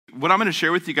what I'm going to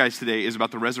share with you guys today is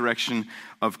about the resurrection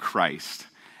of Christ.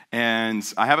 And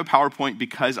I have a PowerPoint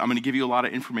because I'm going to give you a lot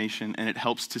of information, and it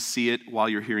helps to see it while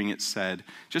you're hearing it said.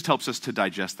 Just helps us to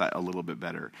digest that a little bit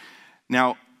better.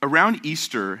 Now, around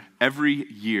Easter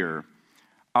every year,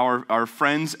 our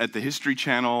friends at the History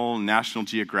Channel, National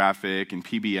Geographic, and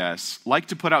PBS like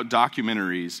to put out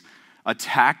documentaries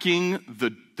attacking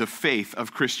the faith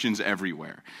of Christians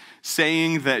everywhere,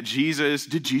 saying that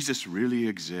did Jesus really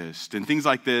exist? And things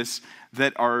like this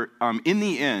that are, in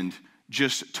the end,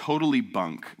 just totally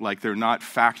bunk. Like they're not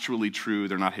factually true,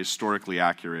 they're not historically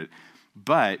accurate.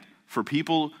 But for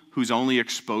people whose only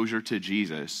exposure to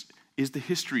Jesus is the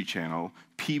History Channel,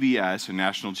 PBS, and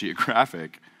National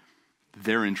Geographic,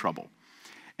 they're in trouble.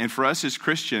 And for us as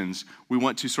Christians, we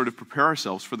want to sort of prepare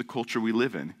ourselves for the culture we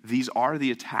live in. These are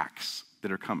the attacks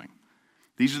that are coming.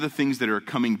 These are the things that are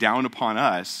coming down upon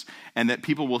us and that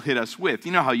people will hit us with.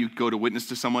 You know how you go to witness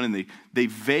to someone and they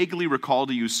vaguely recall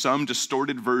to you some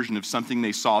distorted version of something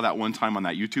they saw that one time on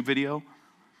that YouTube video?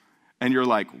 And you're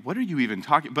like, what are you even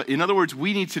talking? But in other words,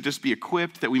 we need to just be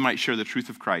equipped that we might share the truth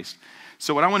of Christ.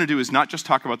 So what I want to do is not just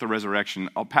talk about the resurrection.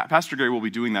 Pastor Gary will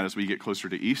be doing that as we get closer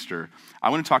to Easter.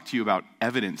 I want to talk to you about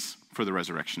evidence for the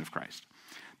resurrection of Christ.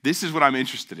 This is what I'm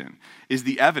interested in, is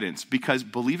the evidence, because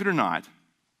believe it or not,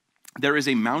 there is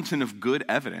a mountain of good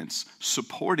evidence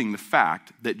supporting the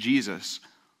fact that Jesus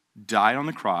died on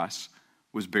the cross,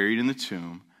 was buried in the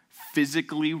tomb,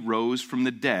 physically rose from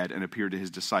the dead, and appeared to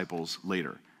his disciples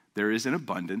later. There is an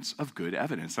abundance of good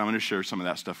evidence. I'm going to share some of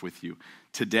that stuff with you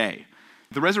today.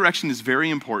 The resurrection is very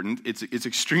important. It's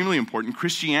extremely important.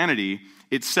 Christianity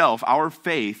itself, our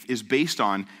faith, is based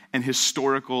on an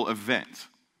historical event.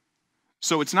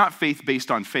 So it's not faith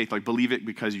based on faith, like believe it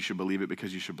because you should believe it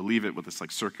because you should believe it with this like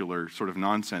circular sort of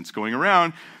nonsense going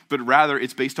around, but rather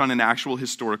it's based on an actual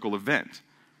historical event.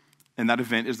 And that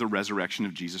event is the resurrection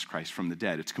of Jesus Christ from the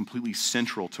dead. It's completely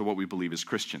central to what we believe as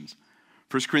Christians.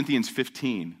 1 Corinthians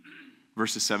 15,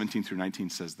 verses 17 through 19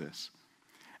 says this.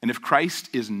 And if Christ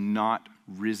is not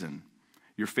risen,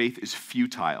 your faith is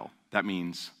futile. That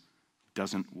means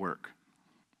doesn't work.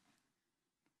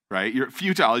 Right? You're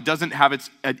futile. It doesn't have its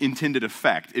intended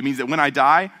effect. It means that when I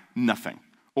die, nothing.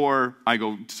 Or I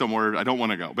go somewhere I don't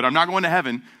want to go, but I'm not going to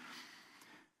heaven.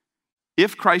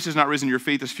 If Christ is not risen, your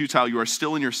faith is futile, you are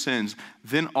still in your sins,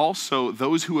 then also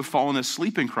those who have fallen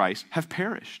asleep in Christ have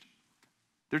perished.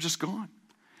 They're just gone.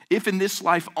 If in this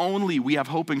life only we have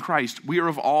hope in Christ, we are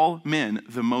of all men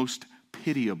the most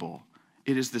pitiable.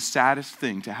 It is the saddest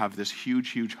thing to have this huge,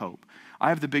 huge hope. I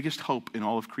have the biggest hope in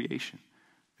all of creation.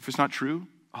 If it's not true,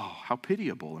 oh, how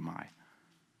pitiable am I?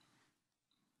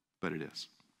 But it is.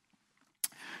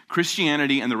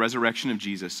 Christianity and the resurrection of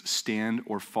Jesus stand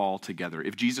or fall together.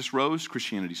 If Jesus rose,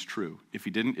 Christianity's true. If he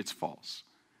didn't, it's false.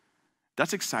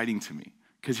 That's exciting to me.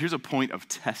 Because here's a point of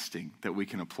testing that we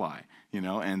can apply, and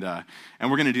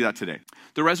we're going to do that today.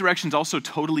 The resurrection is also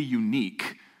totally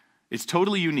unique. It's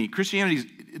totally unique. Christianity,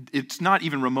 it's not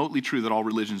even remotely true that all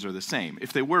religions are the same.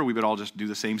 If they were, we would all just do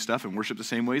the same stuff and worship the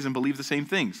same ways and believe the same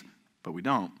things, but we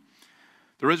don't.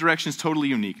 The resurrection is totally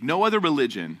unique. No other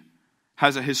religion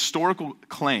has a historical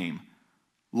claim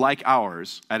like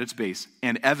ours at its base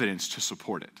and evidence to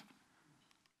support it.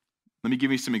 Let me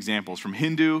give you some examples from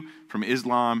Hindu, from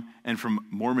Islam, and from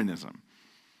Mormonism.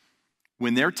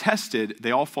 When they're tested,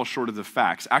 they all fall short of the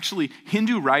facts. Actually,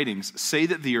 Hindu writings say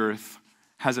that the earth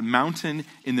has a mountain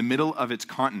in the middle of its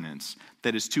continents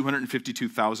that is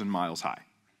 252,000 miles high.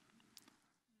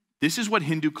 This is what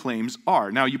Hindu claims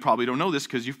are. Now, you probably don't know this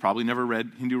because you've probably never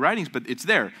read Hindu writings, but it's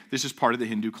there. This is part of the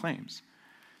Hindu claims.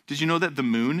 Did you know that the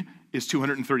moon is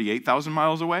 238,000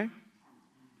 miles away?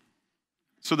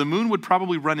 So the moon would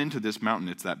probably run into this mountain.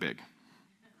 It's that big.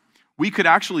 We could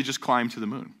actually just climb to the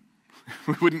moon.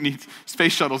 We wouldn't need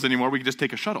space shuttles anymore. We could just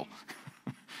take a shuttle.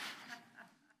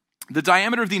 The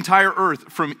diameter of the entire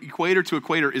earth from equator to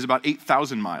equator is about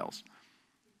 8,000 miles.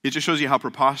 It just shows you how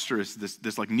preposterous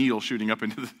this like needle shooting up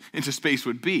into space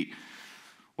would be.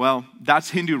 Well, that's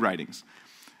Hindu writings.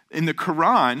 In the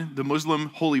Quran, the Muslim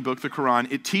holy book, the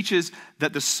Quran, it teaches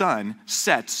that the sun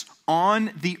sets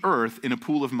on the earth in a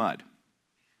pool of mud.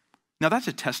 Now, that's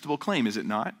a testable claim, is it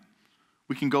not?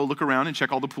 We can go look around and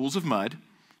check all the pools of mud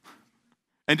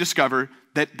and discover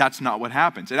that that's not what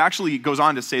happens. It actually goes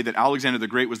on to say that Alexander the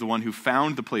Great was the one who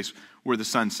found the place where the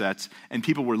sun sets, and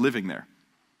people were living there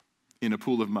in a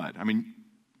pool of mud. I mean,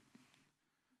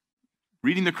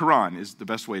 reading the Quran is the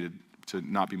best way to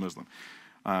not be Muslim.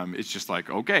 It's just like,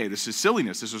 okay, this is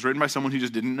silliness. This was written by someone who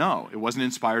just didn't know. It wasn't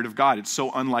inspired of God. It's so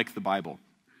unlike the Bible.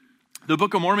 The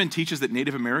Book of Mormon teaches that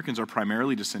Native Americans are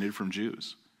primarily descended from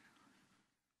Jews.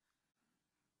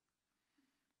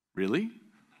 Really?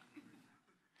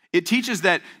 It teaches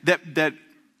that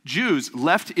Jews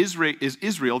left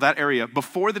Israel, that area,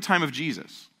 before the time of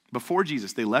Jesus. Before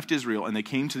Jesus, they left Israel and they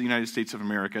came to the United States of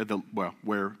America,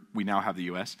 where we now have the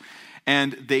U.S.,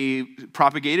 and they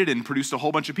propagated and produced a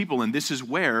whole bunch of people, and this is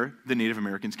where the Native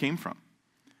Americans came from.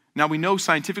 Now, we know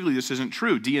scientifically this isn't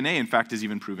true. DNA, in fact, has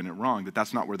even proven it wrong, that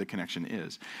that's not where the connection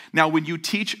is. Now, when you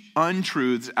teach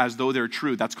untruths as though they're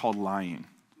true, that's called lying.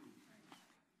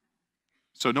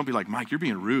 So don't be like, Mike, you're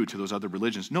being rude to those other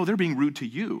religions. No, they're being rude to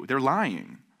you. They're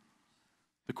lying.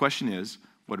 The question is,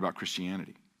 what about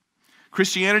Christianity?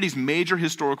 Christianity's major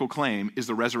historical claim is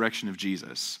the resurrection of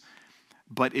Jesus,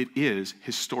 but it is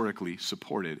historically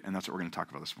supported, and that's what we're going to talk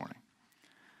about this morning.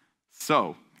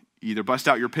 So, either bust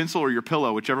out your pencil or your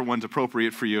pillow, whichever one's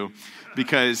appropriate for you,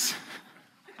 because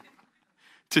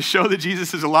to show that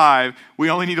Jesus is alive, we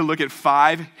only need to look at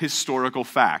 5 historical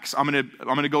facts. I'm going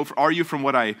to argue from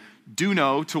what I do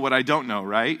know to what I don't know,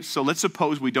 right? So let's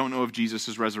suppose we don't know if Jesus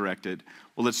is resurrected.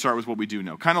 Well, let's start with what we do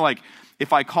know. Kind of like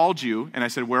if I called you and I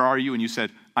said, where are you? And you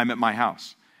said, I'm at my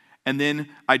house. And then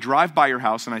I drive by your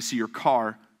house and I see your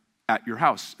car at your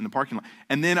house in the parking lot.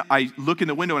 And then I look in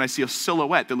the window and I see a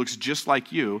silhouette that looks just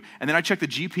like you. And then I check the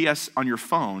GPS on your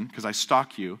phone because I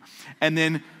stalk you. And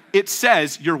then it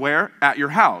says you're where? At your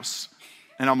house.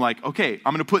 And I'm like, okay,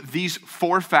 I'm going to put these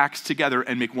 4 facts together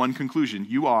and make one conclusion.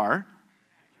 You are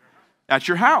at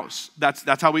your house.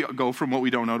 That's how we go from what we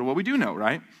don't know to what we do know,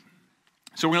 right?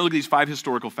 So we're going to look at these 5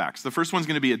 historical facts. The first one's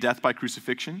going to be a death by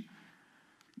crucifixion.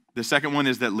 The second one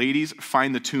is that ladies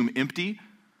find the tomb empty.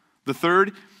 The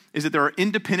third is that there are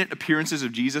independent appearances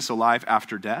of Jesus alive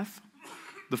after death.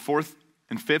 The fourth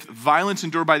and fifth, violence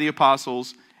endured by the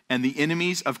apostles and the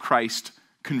enemies of Christ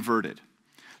converted.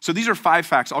 So these are 5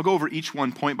 facts. I'll go over each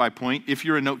one point by point. If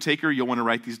you're a note taker, you'll want to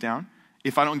write these down.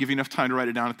 If I don't give you enough time to write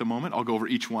it down at the moment, I'll go over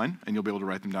each one and you'll be able to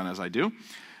write them down as I do.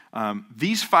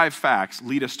 These 5 facts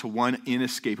lead us to one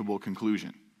inescapable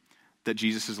conclusion, that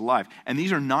Jesus is alive. And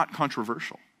these are not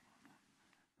controversial.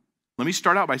 Let me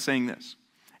start out by saying this.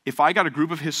 If I got a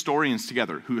group of historians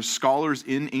together who are scholars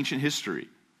in ancient history,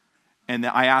 and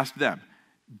I asked them,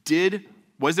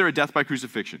 was there a death by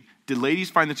crucifixion? Did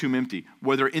ladies find the tomb empty?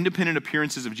 Were there independent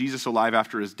appearances of Jesus alive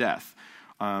after his death?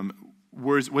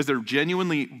 Was there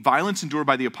genuinely violence endured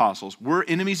by the apostles? Were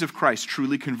enemies of Christ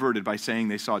truly converted by saying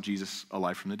they saw Jesus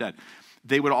alive from the dead?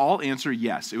 They would all answer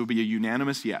yes. It would be a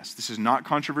unanimous yes. This is not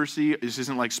controversy. This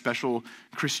isn't like special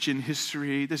Christian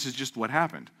history. This is just what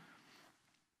happened.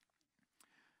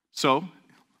 So,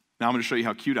 now I'm going to show you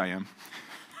how cute I am.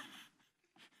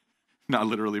 Not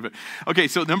literally, but okay,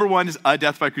 so number 1 is a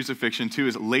death by crucifixion. 2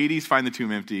 is ladies find the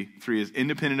tomb empty. 3 is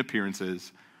independent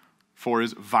appearances. 4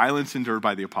 is violence endured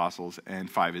by the apostles. And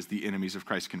 5 is the enemies of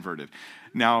Christ converted.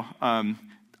 Now,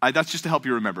 that's just to help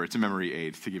you remember. It's a memory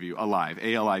aid to give you alive,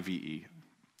 A-L-I-V-E.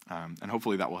 And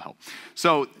hopefully that will help.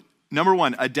 So, number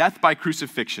 1, a death by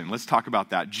crucifixion. Let's talk about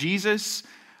that. Jesus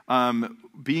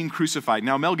being crucified.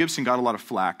 Now, Mel Gibson got a lot of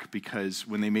flack because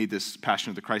when they made this Passion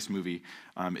of the Christ movie,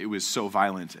 it was so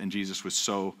violent and Jesus was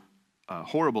so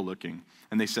horrible looking.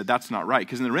 And they said, that's not right.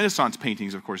 Because in the Renaissance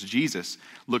paintings, of course, Jesus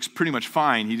looks pretty much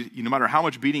fine. No matter how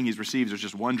much beating he's received, there's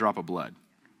just one drop of blood.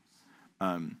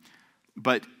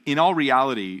 But in all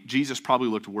reality, Jesus probably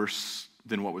looked worse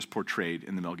than what was portrayed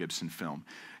in the Mel Gibson film.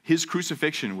 His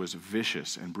crucifixion was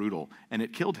vicious and brutal, and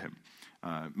it killed him,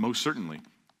 most certainly.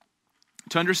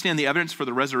 To understand the evidence for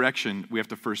the resurrection, we have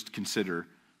to first consider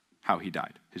how he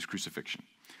died, his crucifixion.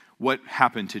 What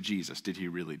happened to Jesus? Did he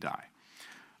really die?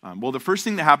 Well, the first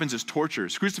thing that happens is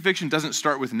tortures. Crucifixion doesn't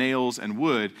start with nails and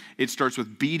wood. It starts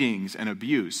with beatings and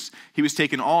abuse. He was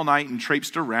taken all night and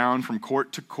traipsed around from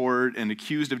court to court and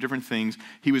accused of different things.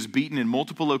 He was beaten in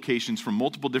multiple locations from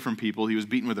multiple different people. He was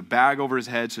beaten with a bag over his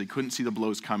head so he couldn't see the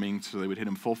blows coming, so they would hit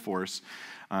him full force.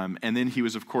 And then he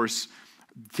was, of course,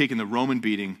 taken the Roman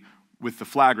beating with the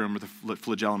flagrum, or the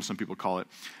flagellum, some people call it.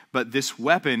 But this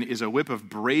weapon is a whip of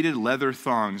braided leather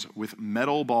thongs with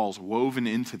metal balls woven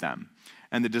into them.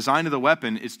 And the design of the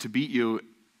weapon is to beat you.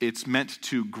 It's meant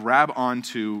to grab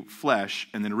onto flesh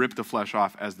and then rip the flesh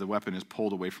off as the weapon is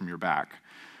pulled away from your back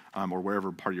or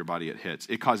wherever part of your body it hits.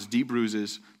 It caused deep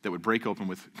bruises that would break open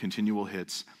with continual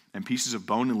hits, and pieces of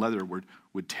bone and leather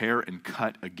would tear and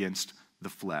cut against the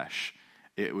flesh.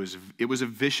 It was a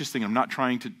vicious thing. I'm not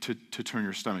trying to turn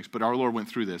your stomachs, but our Lord went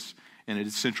through this, and it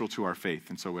is central to our faith,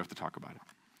 and so we have to talk about it.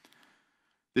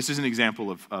 This is an example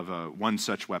of one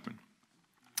such weapon.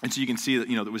 And so you can see that,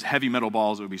 there was heavy metal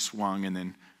balls that would be swung, and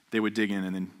then they would dig in,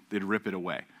 and then they'd rip it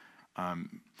away.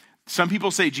 Some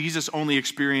people say Jesus only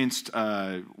experienced,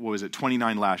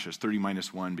 29 lashes, 30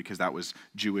 minus 1, because that was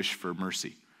Jewish for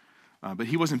mercy. But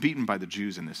he wasn't beaten by the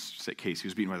Jews in this case. He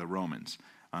was beaten by the Romans.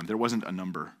 There wasn't a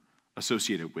number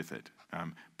associated with it.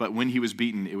 But when he was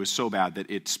beaten, it was so bad that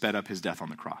it sped up his death on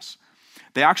the cross.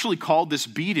 They actually called this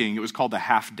beating, it was called the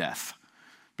half-death,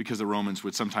 because the Romans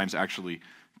would sometimes actually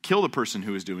kill the person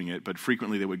who was doing it, but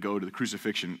frequently they would go to the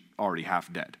crucifixion already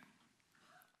half dead.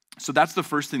 So that's the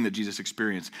first thing that Jesus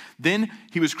experienced. Then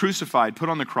he was crucified, put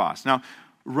on the cross. Now,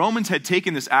 Romans had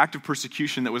taken this act of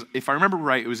persecution that was, if I remember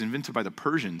right, it was invented by the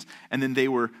Persians, and then they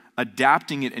were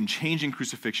adapting it and changing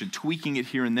crucifixion, tweaking it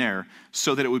here and there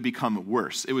so that it would become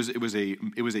worse. It was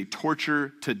a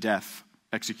torture to death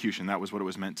execution. That was what it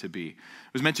was meant to be. It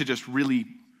was meant to just really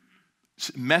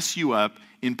mess you up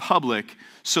in public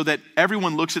so that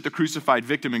everyone looks at the crucified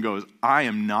victim and goes, I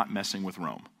am not messing with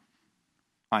Rome.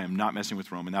 I am not messing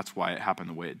with Rome, and that's why it happened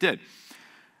the way it did.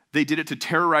 They did it to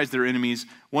terrorize their enemies.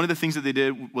 One of the things that they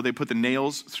did, well, they put the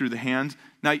nails through the hands.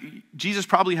 Now, Jesus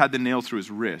probably had the nail through his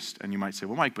wrist, and you might say,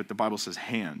 well, Mike, but the Bible says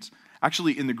hands.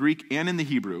 Actually, in the Greek and in the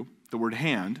Hebrew, the word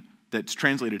hand, that's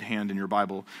translated hand in your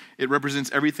Bible, it represents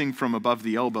everything from above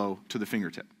the elbow to the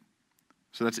fingertip.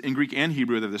 So that's in Greek and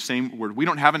Hebrew, they're the same word. We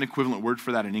don't have an equivalent word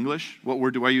for that in English. What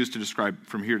word do I use to describe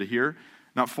from here to here?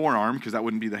 Not forearm, because that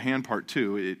wouldn't be the hand part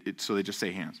too, so they just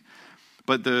say hands.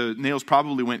 But the nails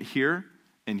probably went here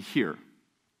and here.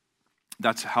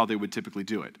 That's how they would typically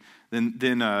do it.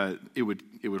 Then it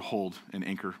would hold and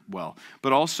anchor well.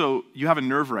 But also, you have a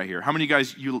nerve right here. How many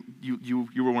guys, you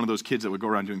were one of those kids that would go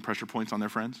around doing pressure points on their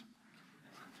friends?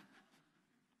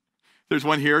 There's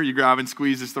one here, you grab and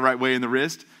squeeze this the right way in the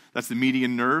wrist. That's the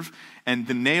median nerve. And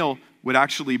the nail would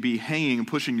actually be hanging and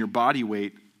pushing your body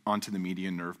weight onto the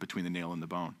median nerve between the nail and the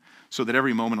bone. So that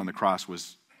every moment on the cross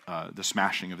was the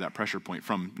smashing of that pressure point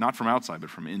not from outside, but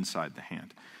from inside the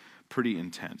hand. Pretty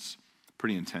intense.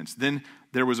 Then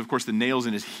there was, of course, the nails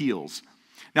in his heels.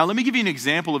 Now, let me give you an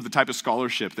example of the type of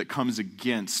scholarship that comes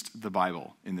against the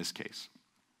Bible in this case.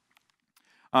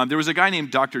 There was a guy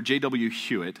named Dr. J.W.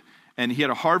 Hewitt, and he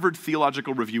had a Harvard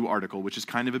Theological Review article, which is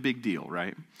kind of a big deal,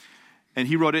 right? And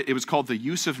he wrote it. It was called The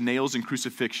Use of Nails in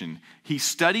Crucifixion. He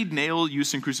studied nail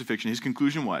use in crucifixion. His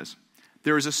conclusion was,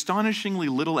 there is astonishingly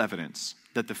little evidence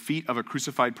that the feet of a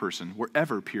crucified person were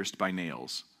ever pierced by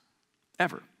nails.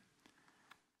 Ever.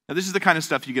 Now, this is the kind of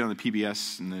stuff you get on the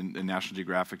PBS and the National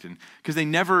Geographic, because they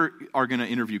never are going to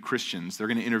interview Christians. They're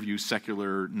going to interview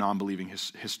secular, non-believing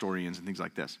historians and things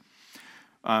like this.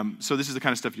 So this is the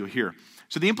kind of stuff you'll hear.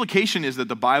 So the implication is that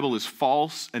the Bible is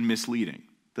false and misleading,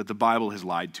 that the Bible has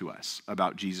lied to us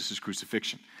about Jesus'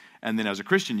 crucifixion. And then as a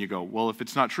Christian, you go, well, if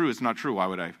it's not true, it's not true. Why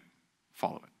would I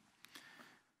follow it?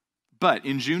 But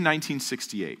in June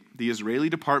 1968, the Israeli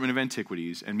Department of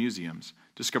Antiquities and Museums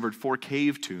discovered 4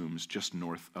 cave tombs just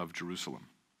north of Jerusalem.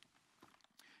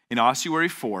 In ossuary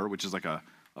 4, which is like a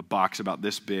box about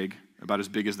this big, about as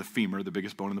big as the femur, the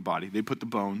biggest bone in the body, they put the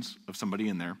bones of somebody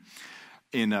in there.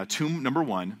 In tomb number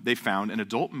 1, they found an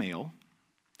adult male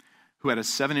who had a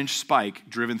 7-inch spike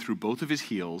driven through both of his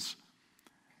heels,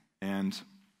 and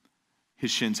his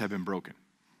shins had been broken.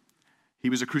 He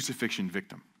was a crucifixion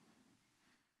victim.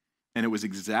 And it was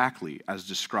exactly as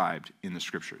described in the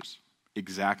scriptures.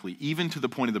 Exactly, even to the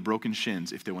point of the broken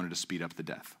shins if they wanted to speed up the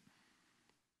death.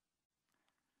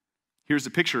 Here's a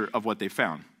picture of what they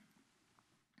found.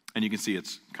 And you can see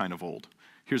it's kind of old.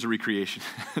 Here's a recreation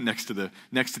next to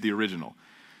the original.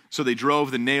 So they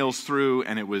drove the nails through,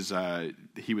 and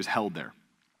he was held there.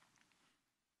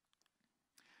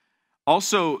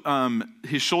 Also,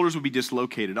 his shoulders would be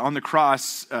dislocated. On the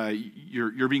cross,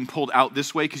 you're being pulled out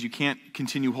this way because you can't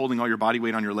continue holding all your body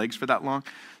weight on your legs for that long.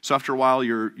 So after a while,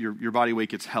 your body weight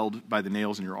gets held by the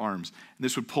nails in your arms. And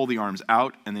this would pull the arms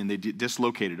out, and then they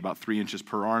dislocated about 3 inches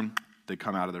per arm. They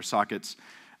come out of their sockets.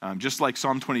 Just like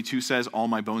Psalm 22 says, all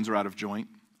my bones are out of joint,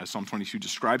 as Psalm 22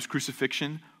 describes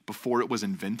crucifixion before it was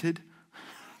invented.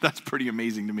 That's pretty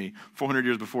amazing to me. 400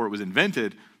 years before it was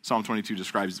invented, Psalm 22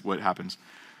 describes what happens.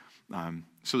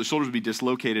 So the shoulders would be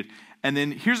dislocated. And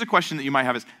then here's a question that you might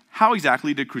have is, how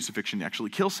exactly did crucifixion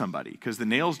actually kill somebody? Because the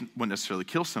nails wouldn't necessarily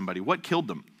kill somebody. What killed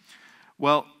them?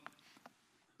 Well,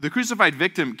 the crucified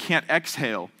victim can't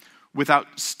exhale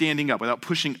without standing up, without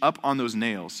pushing up on those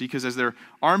nails. See, because as their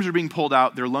arms are being pulled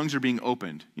out, their lungs are being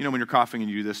opened. You know when you're coughing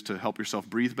and you do this to help yourself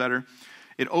breathe better?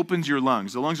 It opens your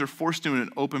lungs. The lungs are forced into an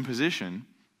open position.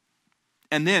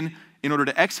 And then, in order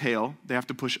to exhale, they have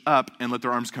to push up and let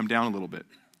their arms come down a little bit.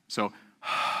 So,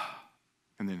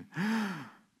 and then,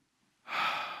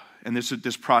 and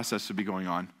this process would be going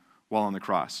on while on the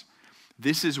cross.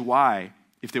 This is why,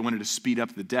 if they wanted to speed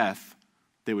up the death,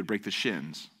 they would break the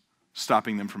shins,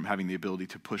 stopping them from having the ability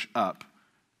to push up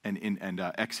and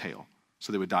exhale.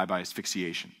 So they would die by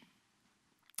asphyxiation.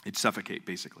 It'd suffocate,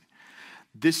 basically.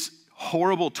 This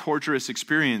horrible, torturous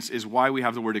experience is why we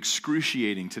have the word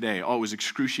excruciating today. Oh, it was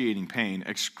excruciating pain.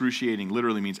 Excruciating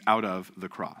literally means out of the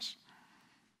cross.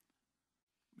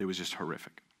 It was just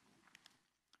horrific.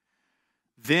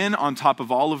 Then on top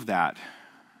of all of that,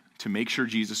 to make sure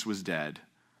Jesus was dead,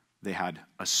 they had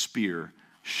a spear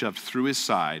shoved through his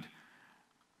side,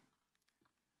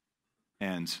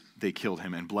 and they killed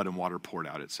him, and blood and water poured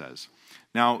out, it says.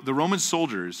 Now, the Roman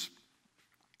soldiers,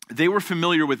 they were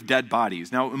familiar with dead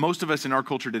bodies. Now, most of us in our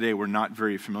culture today, we're not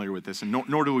very familiar with this, and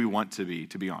nor do we want to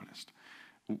be honest.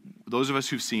 Those of us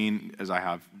who've seen, as I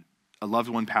have, a loved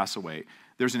one pass away,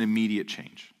 there's an immediate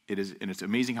change. And it's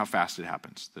amazing how fast it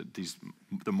happens.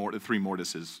 The three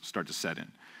mortises start to set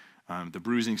in. The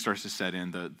bruising starts to set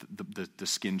in, the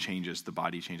skin changes, the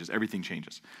body changes, everything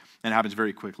changes. And it happens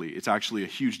very quickly. It's actually a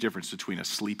huge difference between a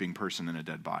sleeping person and a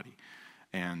dead body.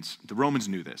 And the Romans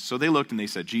knew this. So they looked and they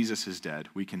said, Jesus is dead.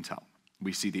 We can tell.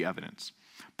 We see the evidence.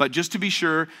 But just to be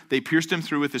sure, they pierced him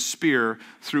through with a spear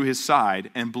through his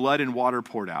side, and blood and water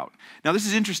poured out. Now this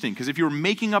is interesting, because if you were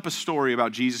making up a story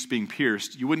about Jesus being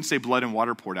pierced, you wouldn't say blood and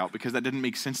water poured out, because that didn't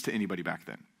make sense to anybody back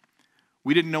then.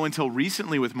 We didn't know until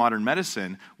recently with modern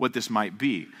medicine what this might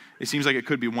be. It seems like it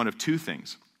could be one of two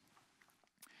things.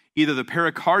 Either the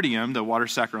pericardium, the water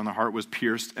sac around the heart, was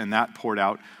pierced and that poured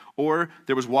out, or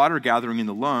there was water gathering in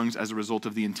the lungs as a result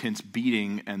of the intense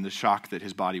beating and the shock that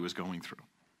his body was going through.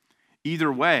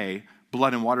 Either way,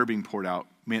 blood and water being poured out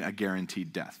meant a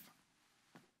guaranteed death.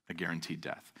 A guaranteed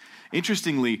death.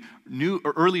 Interestingly,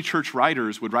 early church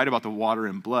writers would write about the water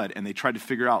and blood, and they tried to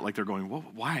figure out, like they're going, well,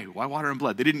 why water and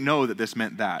blood? They didn't know that this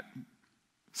meant that.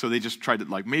 So they just tried to,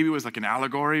 like, maybe it was like an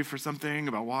allegory for something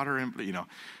about water, and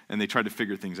they tried to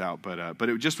figure things out. But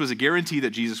it just was a guarantee that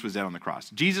Jesus was dead on the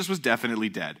cross. Jesus was definitely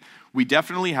dead. We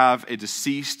definitely have a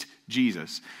deceased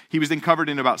Jesus. He was then covered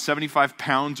in about 75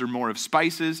 pounds or more of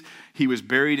spices. He was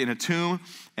buried in a tomb.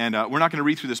 And we're not going to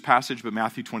read through this passage, but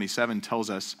Matthew 27 tells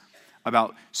us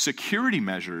about security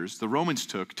measures the Romans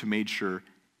took to make sure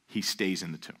he stays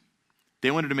in the tomb.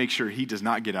 They wanted to make sure he does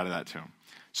not get out of that tomb.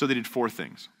 So they did 4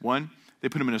 things. 1, they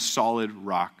put him in a solid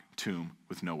rock tomb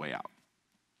with no way out.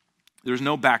 There's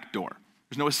no back door.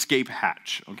 There's no escape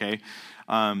hatch, okay?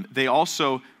 They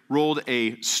also rolled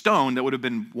a stone that would have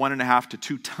been 1.5 to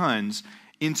 2 tons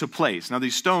into place. Now,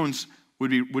 these stones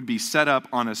would be set up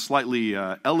on a slightly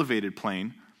elevated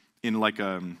plane in like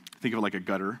think of it like a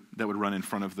gutter that would run in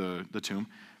front of the tomb.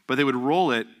 But they would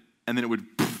roll it, and then it would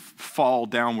fall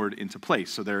downward into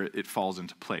place. So there it falls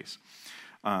into place.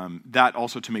 That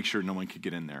also to make sure no one could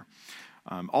get in there.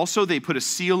 Also, they put a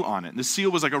seal on it. And the seal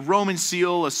was like a Roman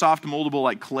seal, a soft moldable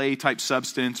like clay type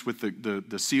substance with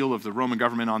the seal of the Roman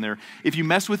government on there. If you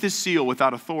mess with this seal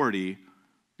without authority,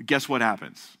 guess what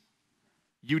happens?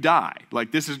 You die. Like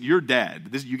you're dead.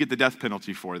 You get the death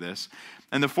penalty for this.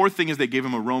 And the 4th thing is they gave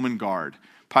him a Roman guard.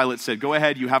 Pilate said, go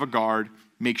ahead, you have a guard.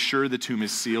 Make sure the tomb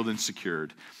is sealed and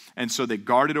secured. And so they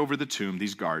guarded over the tomb,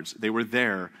 these guards. They were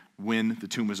there when the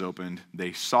tomb was opened.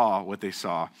 They saw what they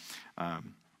saw.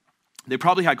 They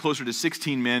probably had closer to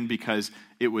 16 men because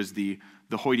it was the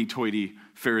hoity-toity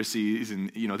Pharisees,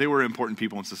 and they were important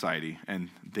people in society, and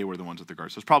they were the ones with the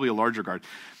guard. So it's probably a larger guard.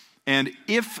 And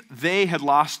if they had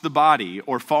lost the body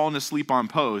or fallen asleep on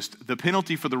post, the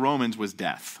penalty for the Romans was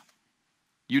death.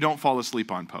 You don't fall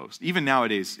asleep on post. Even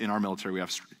nowadays in our military, we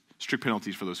have strict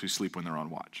penalties for those who sleep when they're on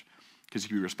watch, because you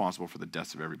can be responsible for the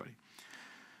deaths of everybody.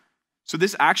 So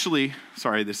this actually,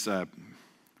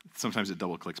 sometimes it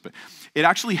double clicks, but it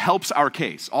actually helps our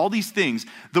case. All these things,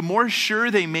 the more sure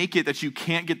they make it that you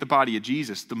can't get the body of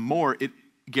Jesus, the more it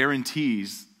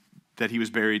guarantees that he was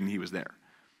buried and he was there,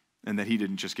 and that he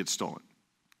didn't just get stolen.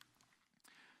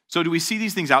 So do we see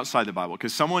these things outside the Bible?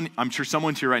 Because I'm sure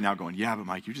someone's here right now going, yeah, but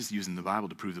Mike, you're just using the Bible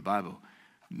to prove the Bible.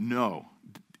 No.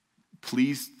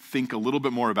 Please think a little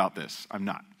bit more about this. I'm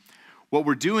not. What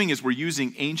we're doing is we're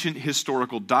using ancient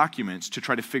historical documents to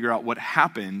try to figure out what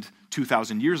happened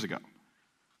 2,000 years ago.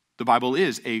 The Bible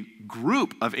is a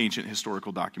group of ancient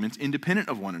historical documents independent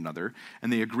of one another,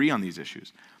 and they agree on these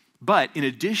issues. But in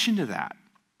addition to that,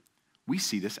 we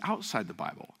see this outside the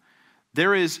Bible.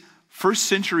 There is first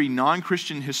century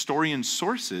non-Christian historian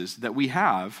sources that we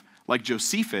have, like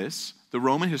Josephus, the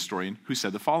Roman historian, who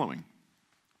said the following.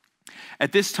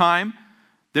 At this time,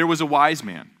 there was a wise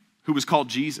man who was called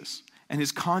Jesus, and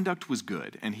his conduct was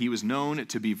good, and he was known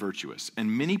to be virtuous.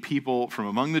 And many people from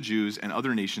among the Jews and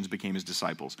other nations became his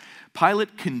disciples.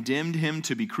 Pilate condemned him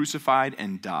to be crucified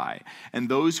and die. And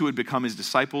those who had become his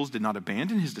disciples did not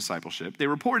abandon his discipleship. They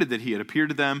reported that he had appeared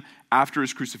to them after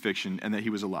his crucifixion and that he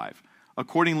was alive.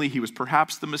 Accordingly, he was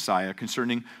perhaps the Messiah,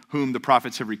 concerning whom the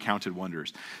prophets have recounted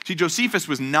wonders. See, Josephus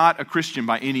was not a Christian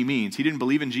by any means. He didn't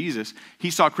believe in Jesus. He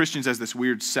saw Christians as this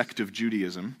weird sect of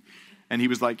Judaism. And he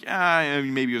was like,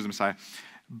 maybe he was the Messiah.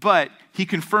 But he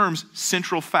confirms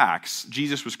central facts.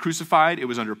 Jesus was crucified. It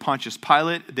was under Pontius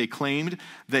Pilate. They claimed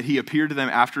that he appeared to them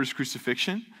after his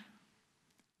crucifixion.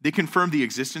 They confirmed the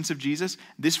existence of Jesus.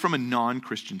 This from a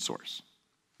non-Christian source.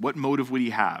 What motive would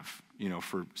he have,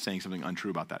 for saying something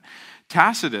untrue about that?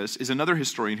 Tacitus is another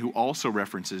historian who also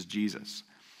references Jesus.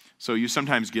 So you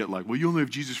sometimes get like, well, you only have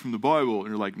Jesus from the Bible. And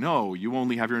you're like, no, you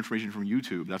only have your information from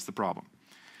YouTube. That's the problem.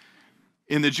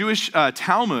 In the Jewish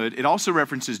Talmud, it also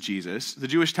references Jesus. The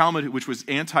Jewish Talmud, which was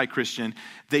anti-Christian,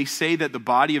 they say that the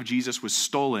body of Jesus was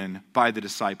stolen by the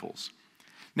disciples.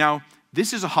 Now,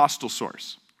 this is a hostile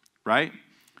source, right?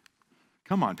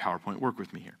 Come on, PowerPoint, work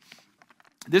with me here.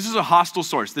 This is a hostile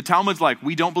source. The Talmud's like,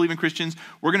 we don't believe in Christians.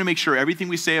 We're going to make sure everything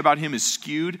we say about him is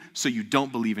skewed so you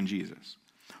don't believe in Jesus.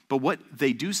 But what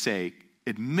they do say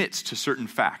admits to certain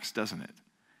facts, doesn't it?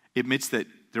 It admits that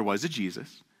there was a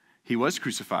Jesus. He was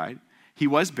crucified. He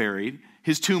was buried.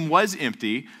 His tomb was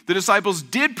empty. The disciples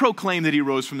did proclaim that he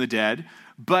rose from the dead,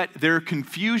 but their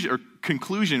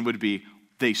conclusion would be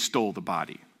they stole the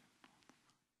body.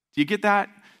 Do you get that?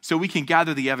 So we can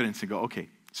gather the evidence and go, okay,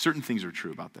 certain things are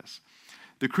true about this.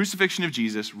 The crucifixion of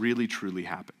Jesus really, truly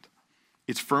happened.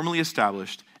 It's firmly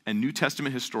established, and New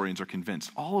Testament historians are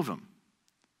convinced. All of them.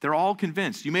 They're all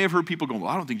convinced. You may have heard people going, well,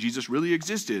 I don't think Jesus really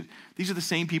existed. These are the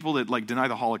same people that deny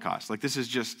the Holocaust. This is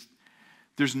just,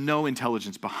 there's no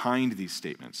intelligence behind these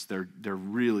statements. They're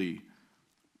really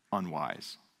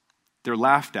unwise. They're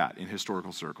laughed at in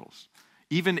historical circles.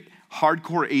 Even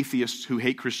hardcore atheists who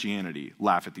hate Christianity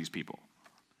laugh at these people.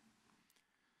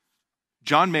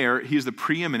 John Mayer, he is the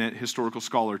preeminent historical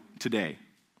scholar today,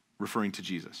 referring to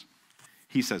Jesus.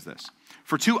 He says this: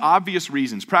 for two obvious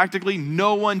reasons, practically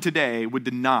no one today would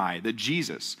deny that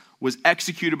Jesus was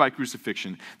executed by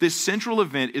crucifixion. This central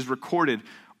event is recorded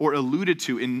or alluded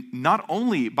to in not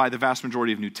only by the vast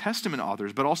majority of New Testament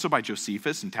authors, but also by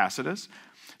Josephus and Tacitus.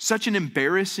 Such an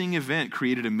embarrassing event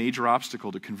created a major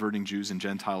obstacle to converting Jews and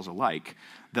Gentiles alike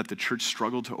that the church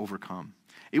struggled to overcome.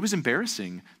 It was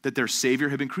embarrassing that their Savior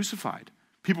had been crucified.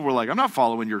 People were like, I'm not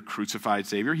following your crucified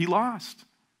Savior. He lost.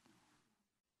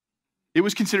 It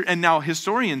was considered, and now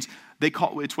historians,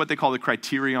 it's what they call the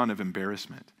criterion of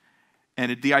embarrassment.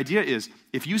 And the idea is,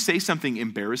 if you say something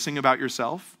embarrassing about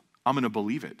yourself, I'm going to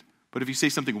believe it. But if you say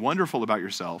something wonderful about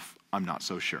yourself, I'm not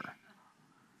so sure.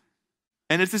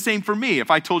 And it's the same for me.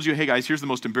 If I told you, hey guys, here's the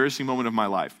most embarrassing moment of my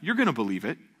life, you're going to believe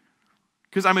it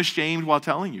because I'm ashamed while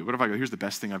telling you. But if I go, here's the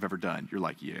best thing I've ever done, you're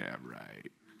like, yeah,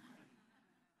 right.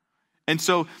 And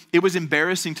so it was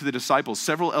embarrassing to the disciples.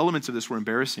 Several elements of this were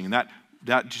embarrassing, and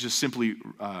that just simply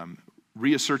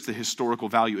reasserts the historical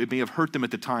value. It may have hurt them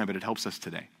at the time, but it helps us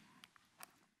today.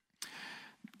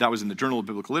 That was in the Journal of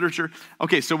Biblical Literature.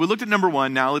 Okay, so we looked at number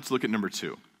one. Now let's look at number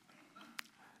two.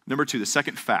 Number two, the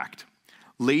second fact.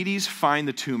 Ladies find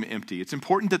the tomb empty. It's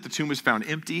important that the tomb was found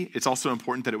empty. It's also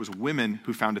important that it was women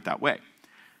who found it that way.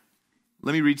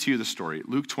 Let me read to you the story.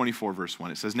 Luke 24, verse 1.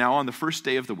 It says, now on the first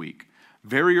day of the week,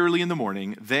 very early in the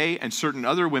morning, they and certain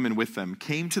other women with them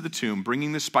came to the tomb,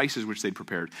 bringing the spices which they'd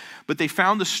prepared. But they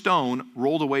found the stone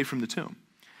rolled away from the tomb.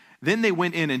 Then they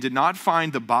went in and did not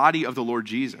find the body of the Lord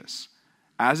Jesus.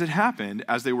 As it happened,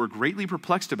 as they were greatly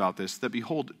perplexed about this, that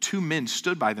behold, two men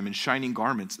stood by them in shining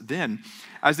garments. Then,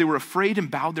 as they were afraid and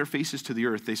bowed their faces to the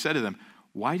earth, they said to them,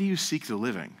 why do you seek the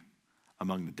living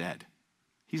among the dead?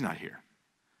 He's not here,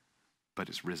 but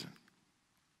is risen.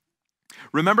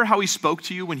 Remember how he spoke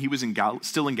to you when he was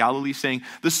still in Galilee, saying,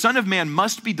 the Son of Man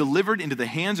must be delivered into the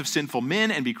hands of sinful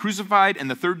men and be crucified, and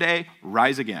the third day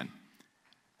rise again.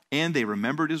 And they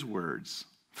remembered his words,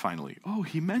 finally. Oh,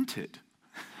 he meant it.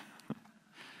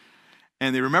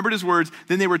 And they remembered his words.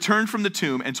 Then they returned from the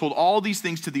tomb and told all these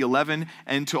things to the 11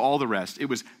 and to all the rest. It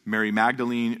was Mary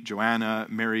Magdalene, Joanna,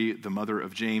 Mary, the mother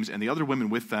of James, and the other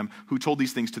women with them who told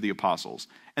these things to the apostles.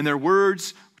 And their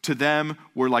words to them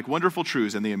were like wonderful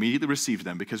truths, and they immediately received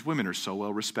them because women are so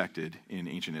well respected in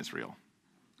ancient Israel.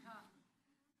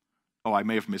 Oh, I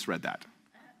may have misread that.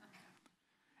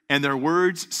 And their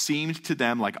words seemed to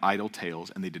them like idle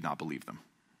tales, and they did not believe them.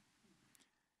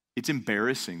 It's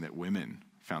embarrassing that women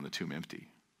found the tomb empty.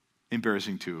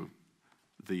 Embarrassing to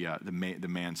the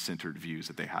man-centered views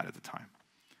that they had at the time.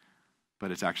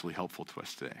 But it's actually helpful to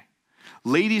us today.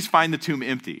 Ladies find the tomb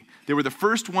empty. They were the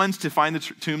first ones to find the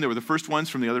tomb. They were the first ones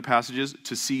from the other passages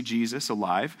to see Jesus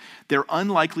alive. They're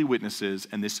unlikely witnesses,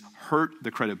 and this hurt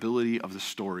the credibility of the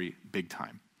story big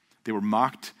time. They were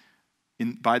mocked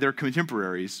by their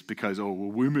contemporaries because, oh,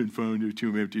 well, women found their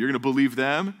tomb empty. You're going to believe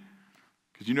them?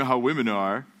 Because you know how women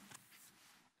are.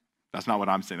 That's not what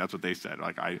I'm saying. That's what they said.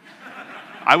 Like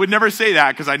I would never say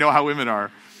that because I know how women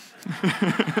are.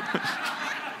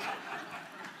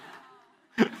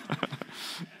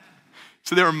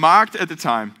 So they were mocked at the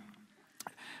time.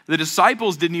 The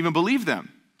disciples didn't even believe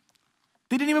them.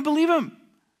 They didn't even believe him.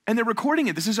 And they're recording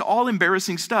it. This is all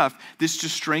embarrassing stuff. This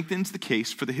just strengthens the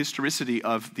case for the historicity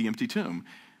of the empty tomb.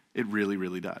 It really,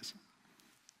 really does.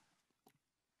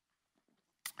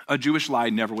 A Jewish lie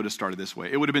never would have started this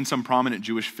way. It would have been some prominent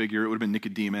Jewish figure. It would have been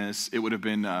Nicodemus. It would have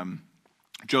been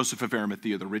Joseph of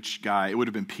Arimathea, the rich guy. It would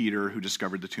have been Peter who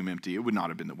discovered the tomb empty. It would not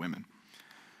have been the women.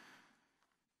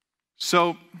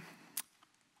 So,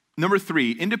 number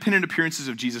 3, independent appearances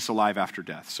of Jesus alive after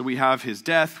death. So we have his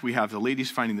death, we have the ladies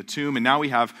finding the tomb, and now we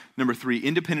have, number 3,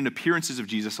 independent appearances of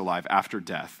Jesus alive after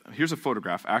death. Here's a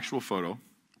photograph, actual photo,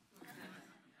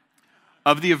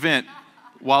 of the event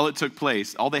while it took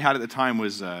place. All they had at the time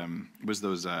was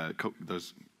those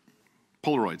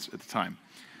Polaroids at the time.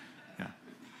 Yeah.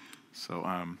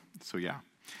 So yeah.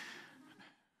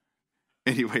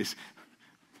 Anyways,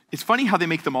 it's funny how they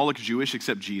make them all look Jewish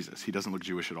except Jesus. He doesn't look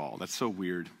Jewish at all. That's so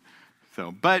weird.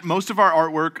 But most of our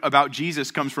artwork about Jesus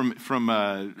comes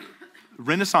from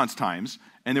Renaissance times,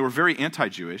 and they were very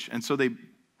anti-Jewish, and so they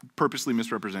purposely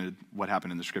misrepresented what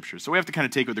happened in the scriptures. So we have to kind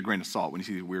of take it with a grain of salt when you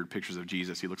see these weird pictures of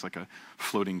Jesus. He looks like a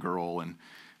floating girl, and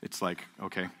it's like,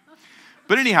 okay.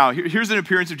 But anyhow, here's an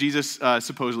appearance of Jesus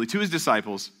supposedly to his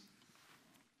disciples.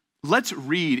 Let's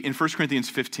read in 1 Corinthians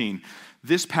 15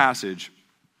 this passage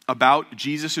about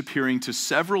Jesus appearing to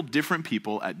several different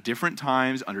people at different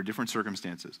times under different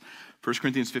circumstances. 1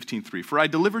 Corinthians 15:3. For I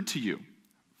delivered to you,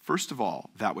 first of all,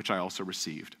 that which I also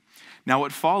received. Now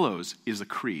what follows is a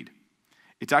creed.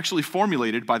 It's actually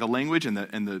formulated by the language and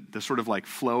the sort of like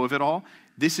flow of it all.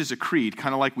 This is a creed,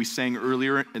 kind of like we sang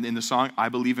earlier in the song, I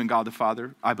believe in God the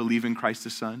Father, I believe in Christ the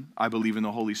Son, I believe in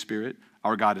the Holy Spirit.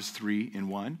 Our God is 3 in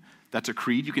 1. That's a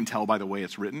creed. You can tell by the way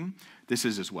it's written. This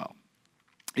is as well.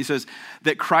 He says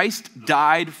that Christ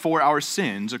died for our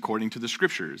sins according to the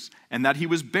scriptures, and that he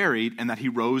was buried, and that he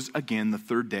rose again the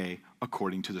third day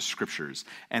according to the scriptures,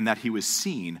 and that he was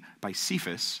seen by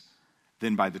Cephas,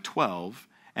 then by the 12,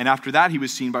 and after that he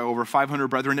was seen by over 500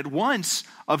 brethren at once,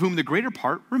 of whom the greater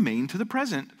part remain to the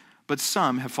present, but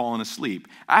some have fallen asleep.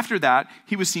 After that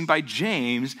he was seen by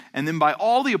James, and then by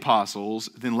all the apostles,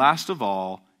 then last of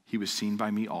all he was seen by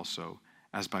me also,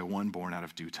 as by one born out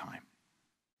of due time.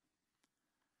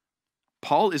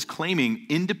 Paul is claiming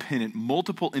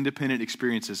multiple independent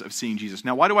experiences of seeing Jesus.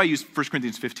 Now, why do I use 1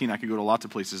 Corinthians 15? I could go to lots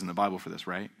of places in the Bible for this,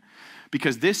 right?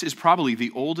 Because this is probably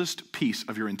the oldest piece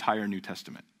of your entire New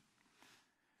Testament.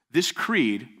 This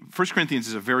creed, 1 Corinthians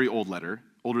is a very old letter,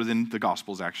 older than the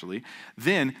Gospels actually.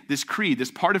 Then this creed, this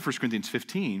part of 1 Corinthians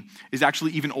 15, is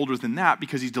actually even older than that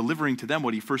because he's delivering to them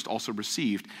what he first also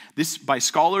received. This, by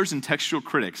scholars and textual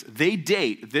critics, they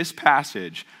date this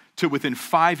passage to within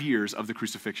 5 years of the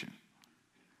crucifixion.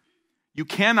 You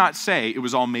cannot say it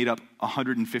was all made up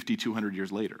 150, 200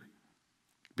 years later,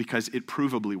 because it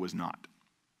provably was not.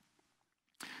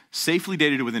 Safely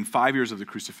dated to within 5 years of the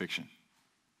crucifixion.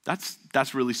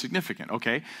 That's really significant,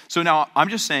 okay? So now I'm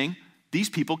just saying these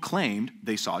people claimed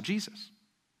they saw Jesus.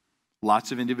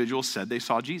 Lots of individuals said they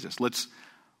saw Jesus. Let's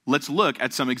look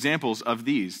at some examples of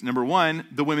these. Number 1,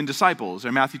 the women disciples.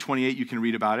 In Matthew 28, you can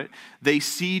read about it. They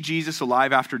see Jesus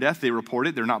alive after death. They report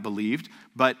it. They're not believed,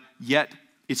 but yet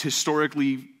it's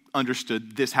historically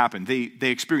understood this happened. They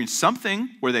experienced something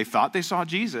where they thought they saw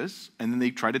Jesus, and then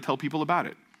they tried to tell people about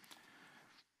it.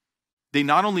 They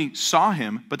not only saw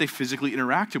him, but they physically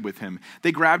interacted with him.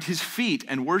 They grabbed his feet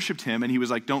and worshiped him, and he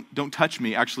was like, don't touch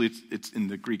me. Actually, it's in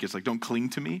the Greek, it's like, don't cling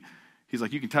to me. He's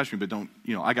like, you can touch me, but don't,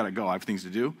 I got to go. I have things to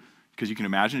do. Because you can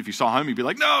imagine if you saw him, you'd be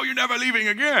like, no, you're never leaving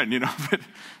again,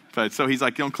 But so he's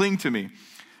like, don't cling to me.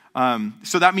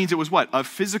 So that means it was what? A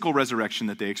physical resurrection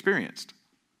that they experienced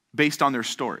based on their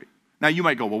story. Now you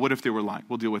might go, well, what if they were lying?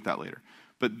 We'll deal with that later.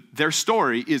 But their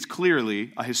story is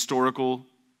clearly a historical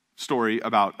story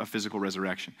about a physical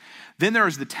resurrection. Then there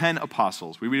is the 10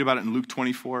 apostles. We read about it in Luke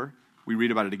 24. We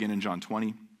read about it again in John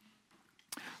 20.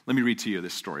 Let me read to you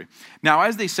this story. Now,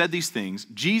 as they said these things,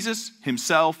 Jesus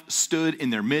himself stood in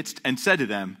their midst and said to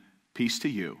them, peace to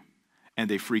you. And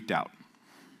they freaked out.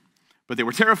 But they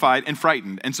were terrified and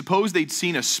frightened and supposed they'd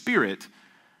seen a spirit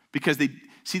because they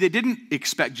didn't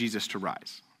expect Jesus to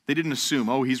rise. They didn't assume,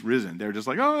 oh, he's risen. They're just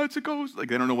like, oh, it's a ghost. Like,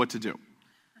 they don't know what to do.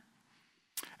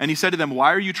 And he said to them,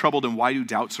 why are you troubled and why do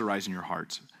doubts arise in your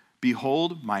hearts?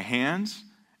 Behold my hands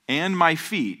and my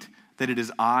feet, that it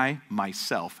is I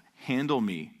myself. Handle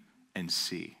me and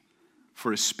see.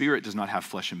 for a spirit does not have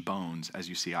flesh and bones, as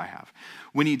you see I have."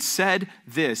 When he'd said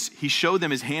this, he showed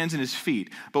them his hands and his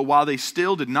feet. But while they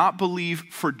still did not believe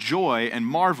for joy and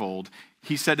marveled,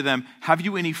 he said to them, "Have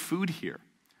you any food here?"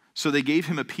 So they gave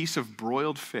him a piece of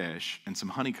broiled fish and some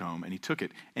honeycomb, and he took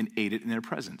it and ate it in their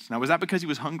presence. Now, was that because he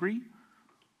was hungry?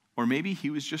 Or maybe he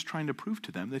was just trying to prove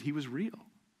to them that he was real.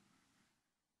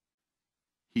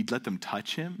 He'd let them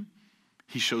touch him.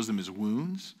 He shows them his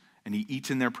wounds, and he eats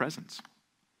in their presence.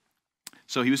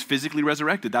 So he was physically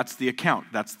resurrected. That's the account.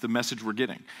 That's the message we're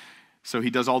getting. So he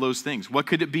does all those things. What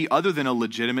could it be other than a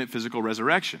legitimate physical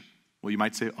resurrection? Well, you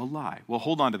might say a lie. Well,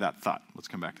 hold on to that thought. Let's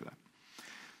come back to that.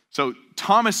 So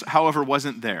Thomas, however,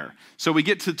 wasn't there. So we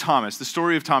get to Thomas, the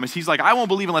story of Thomas. He's like, "I won't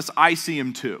believe unless I see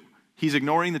him too." He's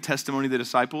ignoring the testimony of the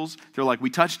disciples. They're like, "We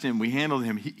touched him. We handled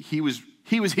him. He was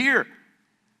here."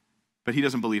 But he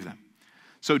doesn't believe them.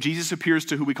 So Jesus appears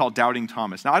to who we call Doubting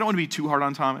Thomas. Now, I don't want to be too hard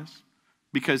on Thomas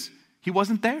because he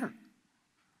wasn't there.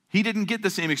 He didn't get the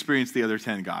same experience the other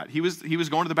 10 got. He was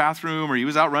going to the bathroom, or he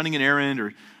was out running an errand,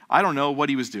 or I don't know what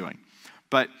he was doing.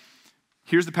 But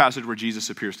here's the passage where Jesus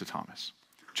appears to Thomas.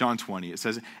 John 20, it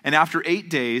says, "And after 8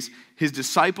 days, his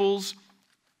disciples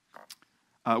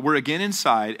were again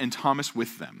inside, and Thomas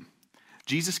with them.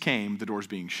 Jesus came, the doors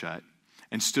being shut,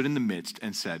 and stood in the midst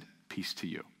and said, 'Peace to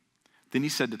you.' Then he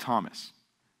said to Thomas,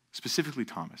 specifically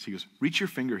Thomas, he goes, 'Reach your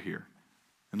finger here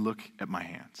and look at my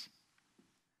hands.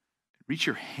 Reach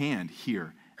your hand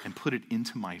here and put it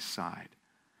into my side.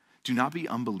 Do not be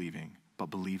unbelieving, but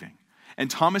believing.' And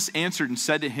Thomas answered and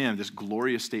said to him this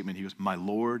glorious statement. He goes, 'My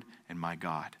Lord and my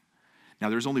God.'" Now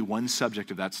there's only one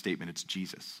subject of that statement. It's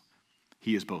Jesus.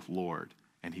 He is both Lord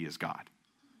and he is God.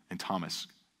 And Thomas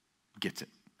gets it.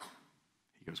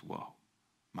 He goes, "Whoa,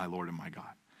 my Lord and my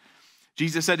God."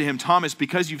 Jesus said to him, "Thomas,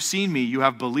 because you've seen me, you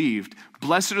have believed.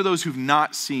 Blessed are those who've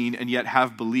not seen and yet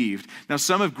have believed." Now,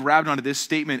 some have grabbed onto this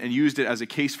statement and used it as a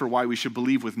case for why we should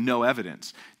believe with no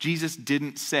evidence. Jesus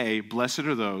didn't say, "Blessed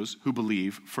are those who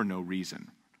believe for no reason."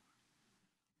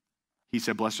 He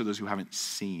said, "Blessed are those who haven't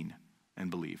seen and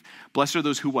believe." Blessed are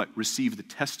those who what? Receive the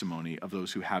testimony of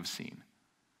those who have seen.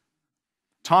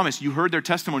 Thomas, you heard their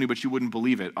testimony, but you wouldn't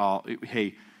believe it.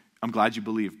 Hey, I'm glad you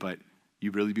believe, but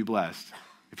you'd really be blessed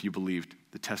if you believed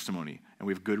the testimony. And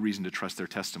we have good reason to trust their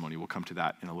testimony. We'll come to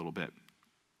that in a little bit.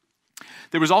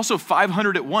 There was also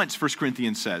 500 at once, 1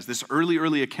 Corinthians says, this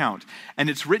early account. And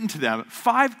it's written to them,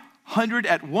 500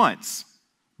 at once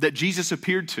that Jesus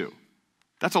appeared to.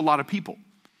 That's a lot of people.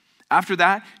 After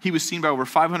that, he was seen by over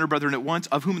 500 brethren at once,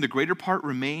 of whom the greater part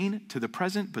remain to the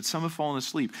present, but some have fallen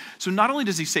asleep. So not only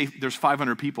does he say there's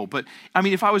 500 people, but I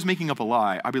mean, if I was making up a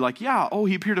lie, I'd be like, yeah,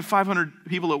 he appeared to 500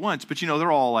 people at once, but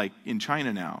they're all like in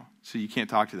China now, so you can't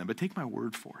talk to them. But take my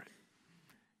word for it.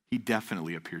 He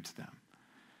definitely appeared to them.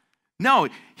 No,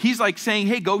 he's like saying,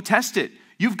 hey, go test it.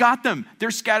 You've got them.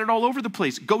 They're scattered all over the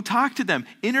place. Go talk to them,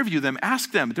 interview them,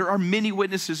 ask them. There are many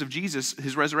witnesses of Jesus,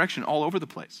 his resurrection, all over the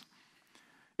place.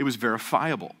 It was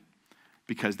verifiable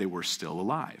because they were still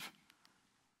alive.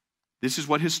 This is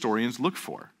what historians look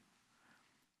for.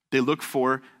 They look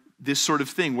for this sort of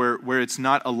thing where it's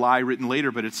not a lie written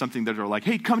later, but it's something that are like,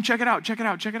 hey, come check it out,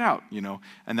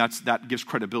 and that gives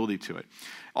credibility to it.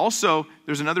 Also,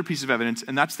 there's another piece of evidence,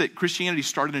 and that's that Christianity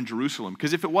started in Jerusalem,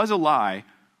 because if it was a lie,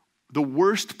 the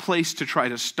worst place to try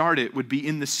to start it would be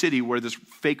in the city where this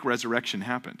fake resurrection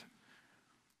happened.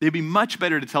 It'd be much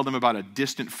better to tell them about a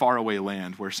distant, faraway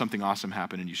land where something awesome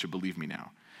happened and you should believe me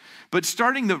now. But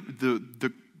starting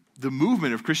the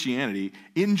movement of Christianity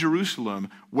in Jerusalem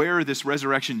where this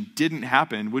resurrection didn't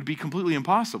happen would be completely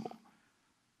impossible.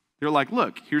 They're like,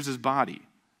 look, here's his body.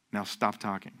 Now stop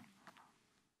talking.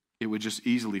 It would just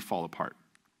easily fall apart.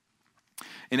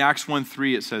 In Acts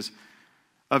 1:3, it says,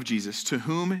 of Jesus, to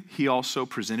whom he also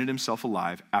presented himself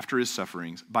alive after his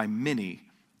sufferings by many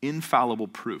infallible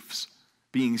proofs,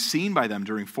 being seen by them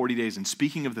during 40 days and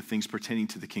speaking of the things pertaining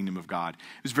to the kingdom of God.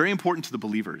 It was very important to the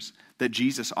believers that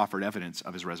Jesus offered evidence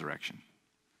of his resurrection.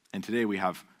 And today we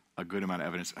have a good amount of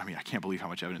evidence. I mean, I can't believe how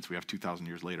much evidence we have 2,000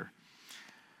 years later.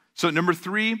 So number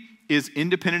 3 is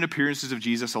independent appearances of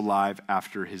Jesus alive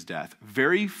after his death.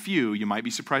 Very few, you might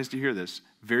be surprised to hear this,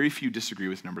 very few disagree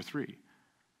with number 3.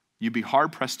 You'd be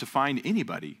hard-pressed to find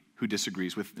anybody who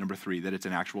disagrees with number 3, that it's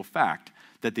an actual fact,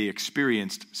 that they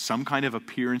experienced some kind of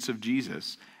appearance of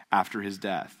Jesus after his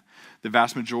death. The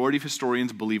vast majority of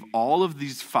historians believe all of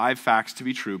these 5 facts to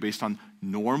be true based on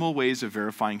normal ways of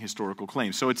verifying historical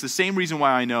claims. So it's the same reason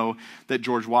why I know that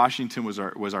George Washington was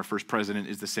our first president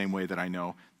is the same way that I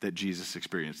know that Jesus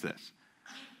experienced this.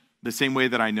 The same way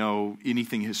that I know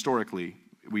anything historically,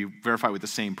 we verify with the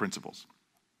same principles.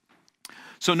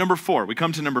 So number 4, we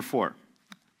come to number 4.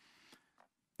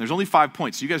 There's only 5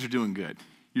 points, so you guys are doing good.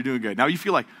 You're doing good. Now you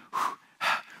feel like,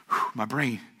 my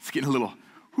brain is getting a little,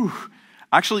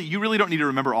 Actually, you really don't need to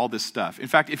remember all this stuff. In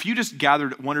fact, if you just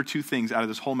gathered 1 or 2 things out of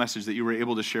this whole message that you were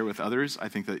able to share with others, I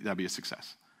think that'd be a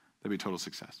success. That'd be a total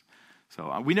success.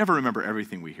 So we never remember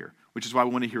everything we hear, which is why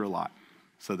we want to hear a lot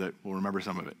so that we'll remember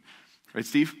some of it. Right,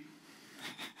 Steve?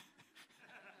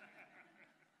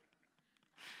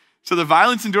 So the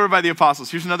violence endured by the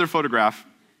apostles. Here's another photograph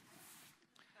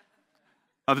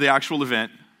of the actual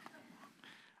event.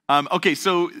 Okay,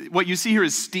 so what you see here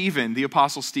is Stephen, the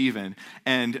apostle Stephen,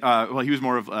 and he was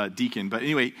more of a deacon, but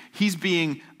anyway, he's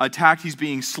being attacked, he's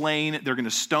being slain, they're going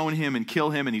to stone him and kill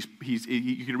him, and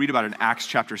you can read about it in Acts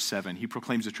chapter 7. He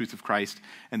proclaims the truth of Christ,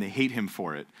 and they hate him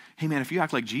for it. Hey man, if you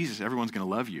act like Jesus, everyone's going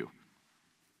to love you.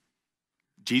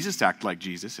 Jesus acted like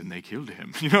Jesus, and they killed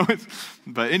him.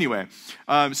 But anyway,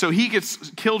 so he gets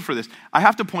killed for this. I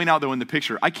have to point out, though, in the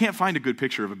picture, I can't find a good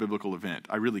picture of a biblical event.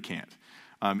 I really can't.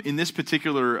 In this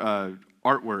particular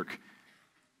artwork,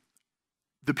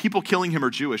 the people killing him are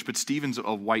Jewish, but Stephen's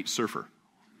a white surfer.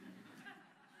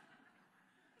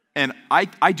 And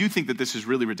I do think that this is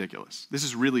really ridiculous. This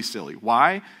is really silly.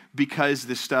 Why? Because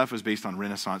this stuff was based on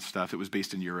Renaissance stuff. It was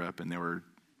based in Europe, and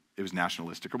it was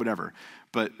nationalistic or whatever.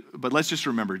 But let's just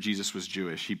remember, Jesus was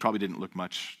Jewish. He probably didn't look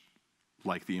much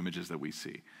like the images that we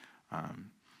see.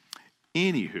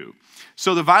 Anywho,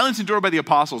 so the violence endured by the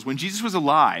apostles, when Jesus was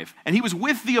alive, and he was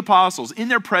with the apostles in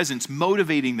their presence,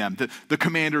 motivating them, the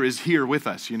commander is here with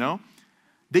us,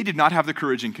 they did not have the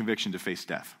courage and conviction to face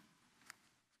death.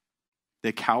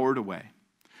 They cowered away.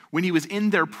 When he was in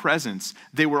their presence,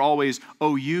 they were always,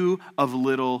 "Oh, you of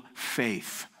little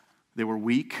faith." They were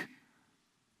weak.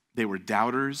 They were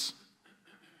doubters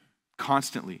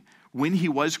constantly. When he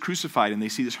was crucified and they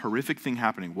see this horrific thing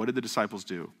happening, what did the disciples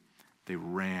do? They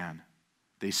ran.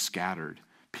 They scattered.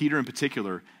 Peter in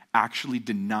particular actually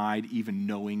denied even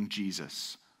knowing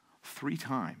Jesus 3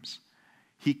 times.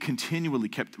 He continually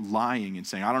kept lying and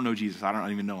saying, "I don't know Jesus. I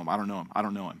don't even know him. I don't know him. I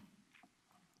don't know him."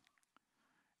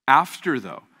 After,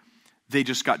 though, they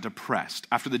just got depressed.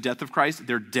 After the death of Christ,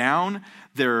 they're down,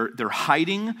 they're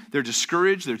hiding, they're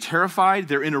discouraged, they're terrified,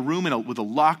 they're in a room with a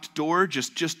locked door,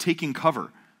 just taking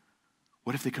cover.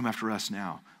 What if they come after us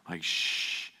now? Like,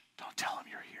 shh, don't tell them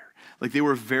you're here. Like, they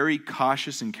were very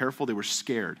cautious and careful. They were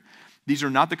scared. These are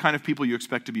not the kind of people you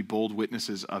expect to be bold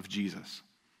witnesses of Jesus.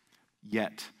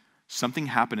 Yet, something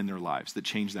happened in their lives that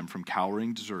changed them from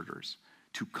cowering deserters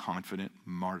to confident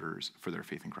martyrs for their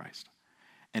faith in Christ.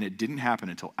 And it didn't happen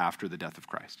until after the death of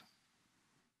Christ.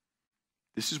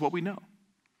 This is what we know.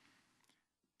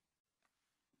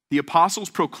 The apostles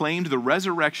proclaimed the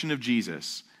resurrection of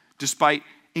Jesus despite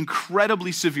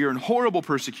incredibly severe and horrible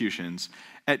persecutions,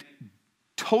 at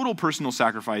total personal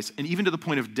sacrifice, and even to the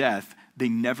point of death. They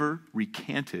never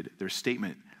recanted their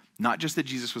statement. Not just that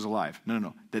Jesus was alive.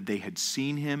 No. That they had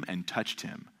seen him and touched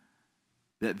him.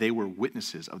 That they were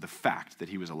witnesses of the fact that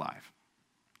he was alive.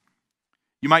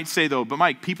 You might say, though, but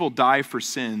Mike, people die for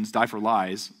sins, die for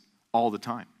lies all the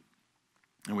time.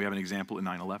 And we have an example in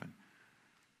 9/11.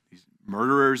 These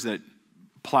murderers that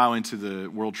plow into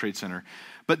the World Trade Center.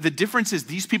 But the difference is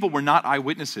these people were not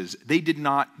eyewitnesses. They did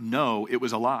not know it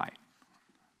was a lie.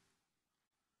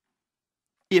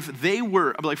 If they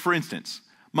were, like for instance,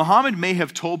 Muhammad may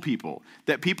have told people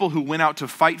that people who went out to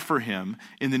fight for him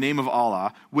in the name of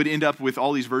Allah would end up with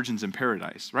all these virgins in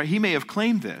paradise, right? He may have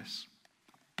claimed this.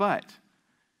 But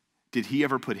did he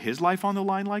ever put his life on the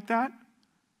line like that?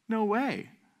 No way.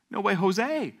 No way,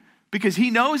 Jose. Because he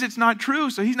knows it's not true,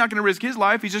 so he's not going to risk his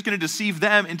life. He's just going to deceive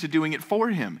them into doing it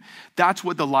for him. That's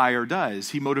what the liar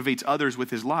does. He motivates others with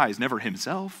his lies, never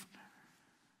himself.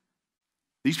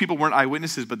 These people weren't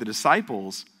eyewitnesses, but the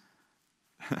disciples,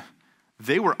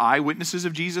 they were eyewitnesses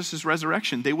of Jesus'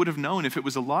 resurrection. They would have known if it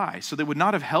was a lie, so they would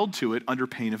not have held to it under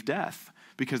pain of death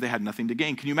because they had nothing to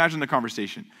gain. Can you imagine the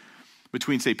conversation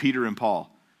between, say, Peter and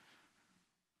Paul?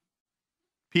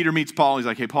 Peter meets Paul, and he's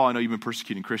like, "Hey, Paul, I know you've been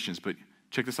persecuting Christians, but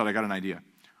check this out, I got an idea.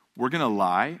 We're going to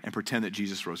lie and pretend that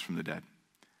Jesus rose from the dead."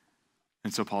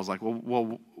 And so Paul's like,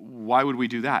 well, why would we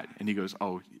do that? And he goes,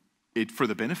 for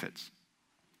the benefits.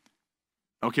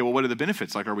 Okay, well, what are the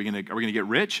benefits? Like, are we going to get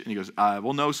rich? And he goes,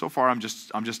 well, no, so far I'm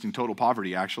just in total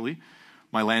poverty, actually.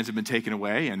 My lands have been taken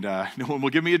away, and no one will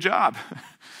give me a job.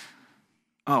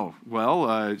 So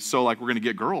we're going to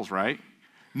get girls, right?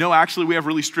 No, actually, we have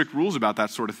really strict rules about that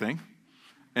sort of thing.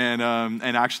 And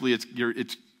actually, there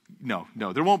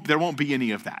won't be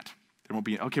any of that. There won't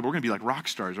be, okay, but we're going to be like rock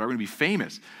stars, right? We're going to be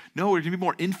famous. No, we're going to be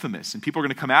more infamous, and people are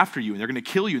going to come after you, and they're going to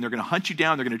kill you, and they're going to hunt you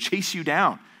down, they're going to chase you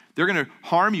down. They're going to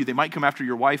harm you. They might come after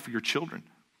your wife or your children.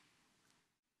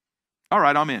 All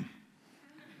right, I'm in.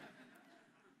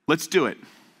 Let's do it.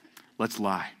 Let's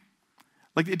lie.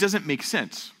 Like, it doesn't make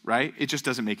sense, right? It just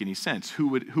doesn't make any sense. Who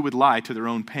would lie to their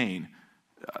own pain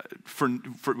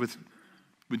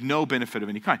with no benefit of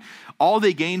any kind? All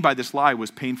they gained by this lie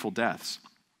was painful deaths.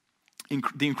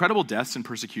 The incredible deaths and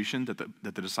persecution that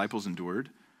the disciples endured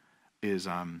is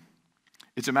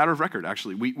it's a matter of record,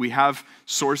 actually. We have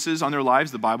sources on their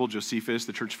lives, the Bible, Josephus,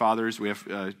 the church fathers. We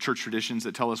have church traditions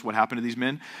that tell us what happened to these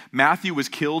men. Matthew was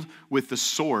killed with the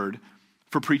sword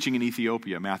for preaching in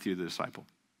Ethiopia, Matthew the disciple.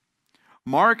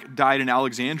 Mark died in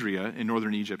Alexandria in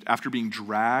northern Egypt after being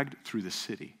dragged through the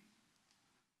city.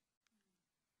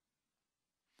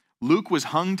 Luke was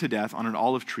hung to death on an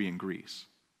olive tree in Greece.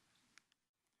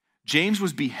 James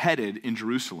was beheaded in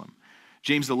Jerusalem.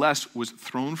 James the Less was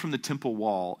thrown from the temple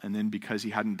wall, and then because he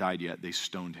hadn't died yet, they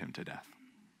stoned him to death.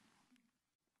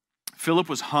 Philip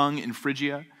was hung in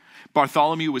Phrygia.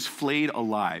 Bartholomew was flayed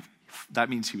alive. That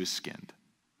means he was skinned.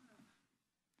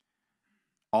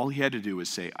 All he had to do was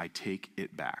say, I take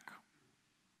it back.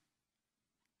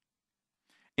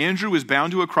 Andrew was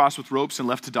bound to a cross with ropes and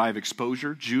left to die of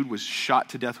exposure. Jude was shot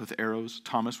to death with arrows.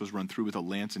 Thomas was run through with a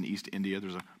lance in East India.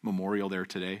 There's a memorial there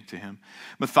today to him.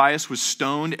 Matthias was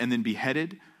stoned and then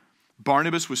beheaded.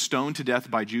 Barnabas was stoned to death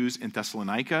by Jews in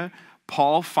Thessalonica.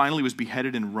 Paul finally was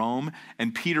beheaded in Rome.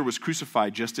 And Peter was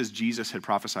crucified just as Jesus had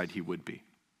prophesied he would be.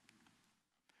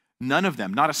 None of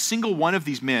them, not a single one of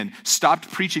these men, stopped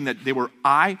preaching that they were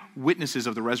eyewitnesses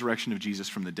of the resurrection of Jesus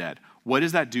from the dead. What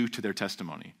does that do to their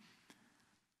testimony?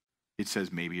 It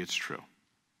says, maybe it's true.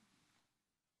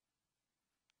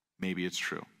 Maybe it's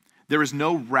true. There is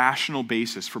no rational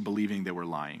basis for believing they were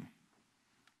lying.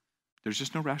 There's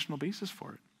just no rational basis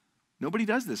for it. Nobody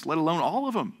does this, let alone all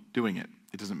of them doing it.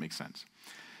 It doesn't make sense.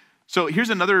 So here's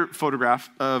another photograph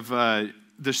of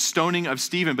the stoning of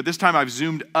Stephen, but this time I've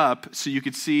zoomed up so you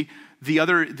could see the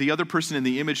other person in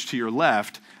the image to your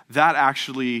left. That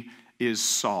actually is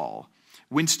Saul.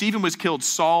 When Stephen was killed,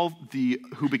 Saul,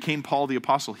 who became Paul the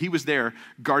apostle, he was there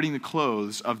guarding the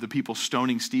clothes of the people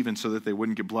stoning Stephen so that they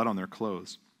wouldn't get blood on their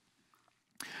clothes.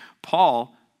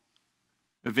 Paul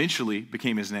eventually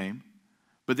became his name,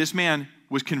 but this man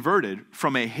was converted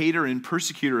from a hater and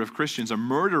persecutor of Christians, a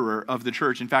murderer of the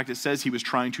church. In fact, it says he was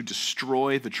trying to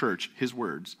destroy the church, his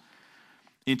words,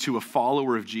 into a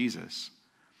follower of Jesus.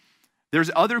 There's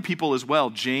other people as well,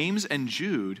 James and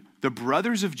Jude, the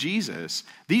brothers of Jesus.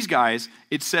 These guys,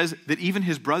 it says that even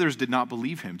his brothers did not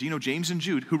believe him. Do you know James and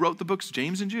Jude, who wrote the books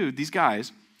James and Jude? These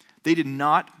guys, they did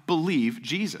not believe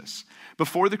Jesus.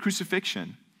 Before the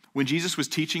crucifixion, when Jesus was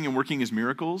teaching and working his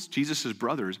miracles, Jesus'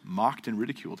 brothers mocked and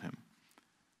ridiculed him.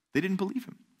 They didn't believe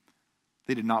him.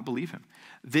 They did not believe him.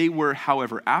 They were,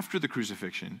 however, after the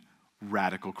crucifixion,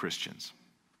 radical Christians.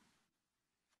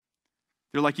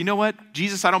 They're like, you know what?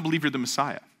 Jesus, I don't believe you're the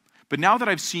Messiah. But now that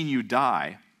I've seen you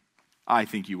die, I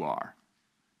think you are.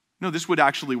 No, this would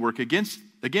actually work against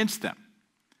them.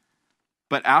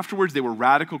 But afterwards, they were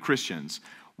radical Christians.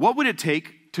 What would it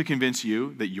take to convince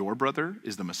you that your brother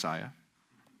is the Messiah?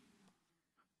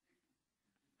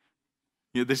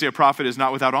 You know, they say a prophet is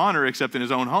not without honor except in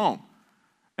his own home.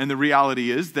 And the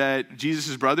reality is that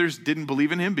Jesus' brothers didn't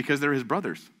believe in him because they're his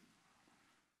brothers.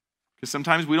 Because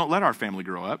sometimes we don't let our family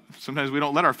grow up. Sometimes we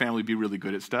don't let our family be really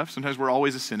good at stuff. Sometimes we're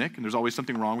always a cynic and there's always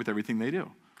something wrong with everything they do.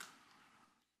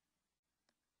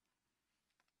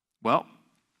 Well,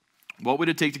 what would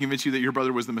it take to convince you that your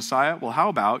brother was the Messiah? Well, how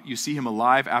about you see him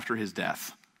alive after his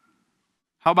death?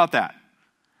 How about that?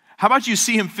 How about you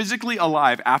see him physically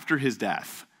alive after his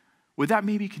death? Would that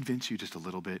maybe convince you just a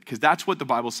little bit? Because that's what the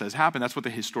Bible says happened. That's what the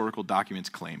historical documents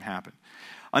claim happened.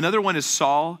 Another one is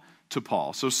Saul to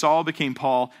Paul. So Saul became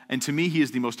Paul, and to me, he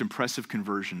is the most impressive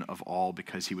conversion of all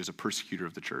because he was a persecutor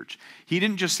of the church. He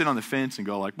didn't just sit on the fence and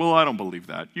go like, well, I don't believe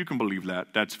that. You can believe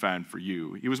that. That's fine for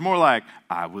you. He was more like,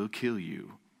 I will kill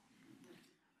you.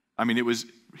 I mean,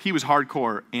 he was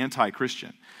hardcore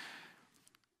anti-Christian.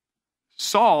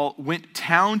 Saul went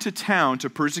town to town to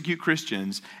persecute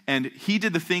Christians, and he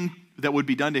did the thing that would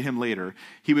be done to him later.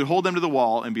 He would hold them to the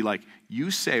wall and be like, you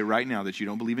say right now that you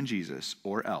don't believe in Jesus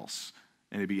or else.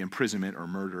 And it'd be imprisonment or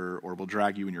murder, or we'll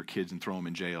drag you and your kids and throw them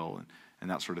in jail and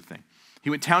that sort of thing. He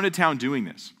went town to town doing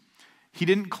this. He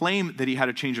didn't claim that he had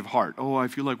a change of heart. Oh, I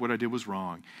feel like what I did was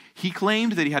wrong. He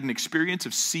claimed that he had an experience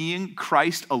of seeing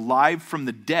Christ alive from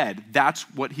the dead. That's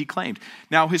what he claimed.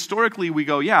 Now, historically, we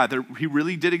go, yeah, he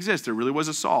really did exist. There really was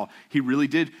a Saul. He really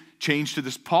did change to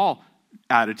this Paul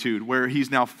attitude where he's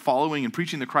now following and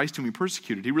preaching the Christ whom he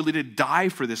persecuted. He really did die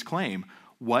for this claim.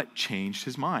 What changed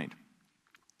his mind?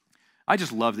 I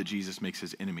just love that Jesus makes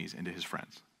his enemies into his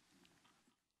friends.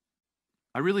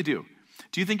 I really do.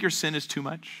 Do you think your sin is too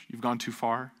much? You've gone too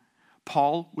far?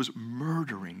 Paul was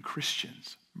murdering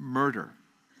Christians. Murder.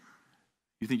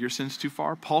 You think your sin's too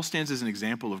far? Paul stands as an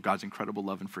example of God's incredible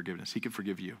love and forgiveness. He can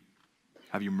forgive you.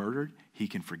 Have you murdered? He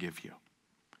can forgive you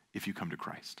if you come to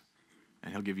Christ.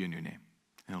 And he'll give you a new name.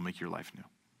 And he'll make your life new.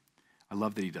 I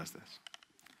love that he does this.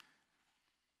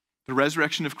 The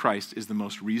resurrection of Christ is the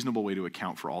most reasonable way to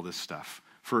account for all this stuff.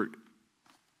 For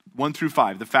 1 through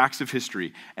 5, the facts of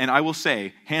history. And I will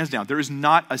say, hands down, there is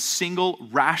not a single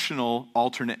rational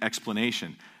alternate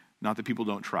explanation. Not that people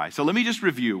don't try. So let me just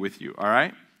review with you, all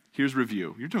right? Here's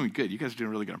review. You're doing good. You guys are doing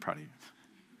really good. I'm proud of you.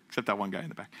 Except that one guy in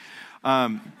the back.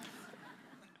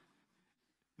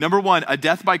 Number 1, a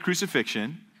death by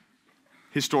crucifixion.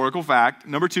 Historical fact.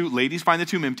 Number 2, ladies find the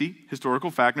tomb empty.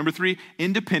 Historical fact. Number 3,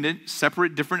 independent,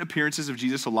 separate, different appearances of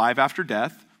Jesus alive after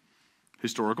death.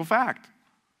 Historical fact.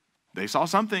 They saw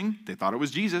something. They thought it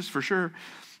was Jesus for sure.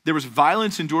 There was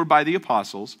violence endured by the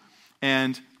apostles,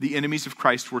 and the enemies of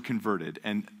Christ were converted.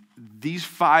 And these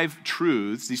 5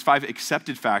 truths, these 5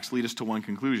 accepted facts lead us to one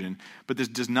conclusion, but this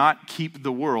does not keep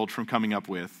the world from coming up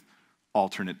with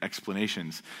alternate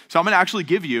explanations. So I'm going to actually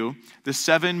give you the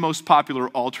 7 most popular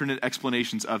alternate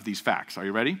explanations of these facts. Are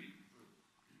you ready?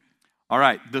 All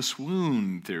right, the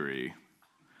swoon theory.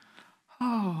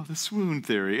 Oh, the swoon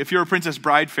theory. If you're a Princess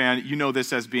Bride fan, you know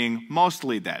this as being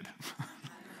mostly dead.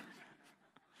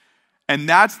 And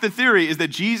that's the theory, is that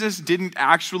Jesus didn't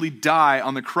actually die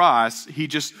on the cross. He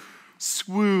just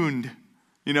swooned.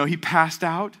 You know, he passed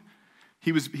out.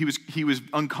 He was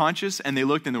unconscious, and they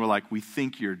looked and they were like, "We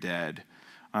think you're dead."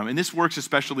 And this works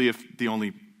especially if the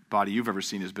only body you've ever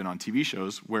seen has been on TV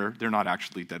shows where they're not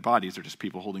actually dead bodies. They're just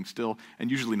people holding still,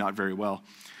 and usually not very well.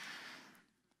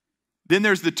 Then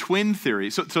there's the twin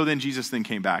theory. So then Jesus then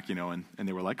came back, and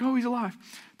they were like, "Oh, he's alive."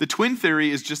 The twin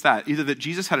theory is just that. Either that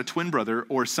Jesus had a twin brother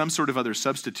or some sort of other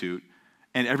substitute,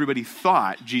 and everybody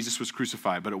thought Jesus was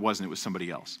crucified, but it wasn't. It was somebody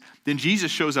else. Then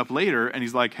Jesus shows up later, and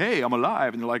he's like, "Hey, I'm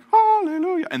alive." And they're like,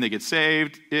 "Hallelujah." And they get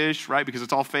saved-ish, right? Because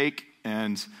it's all fake.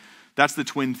 And that's the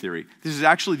twin theory. This is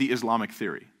actually the Islamic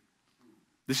theory.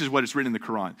 This is what is written in the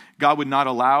Quran. God would not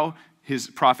allow his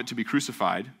prophet to be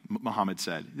crucified, Muhammad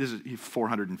said. This is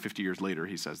 450 years later,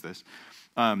 he says this.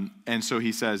 And so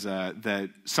he says that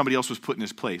somebody else was put in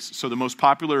his place. So the most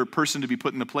popular person to be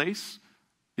put in the place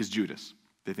is Judas.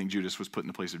 They think Judas was put in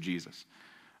the place of Jesus.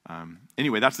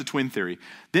 Anyway, that's the twin theory.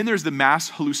 Then there's the mass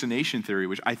hallucination theory,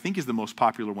 which I think is the most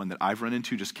popular one that I've run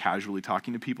into just casually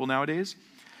talking to people nowadays,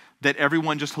 that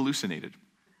everyone just hallucinated.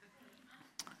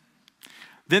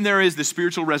 Then there is the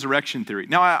spiritual resurrection theory.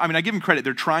 Now, I give them credit.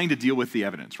 They're trying to deal with the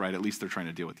evidence, right? At least they're trying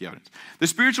to deal with the evidence. The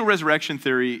spiritual resurrection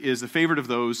theory is the favorite of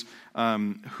those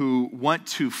who want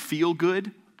to feel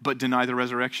good but deny the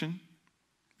resurrection,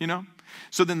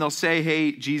 So then they'll say,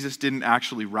 hey, Jesus didn't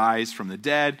actually rise from the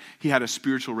dead. He had a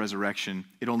spiritual resurrection.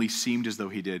 It only seemed as though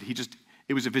he did.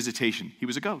 It was a visitation. He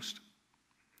was a ghost.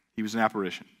 He was an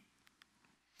apparition.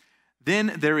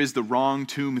 Then there is the wrong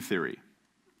tomb theory.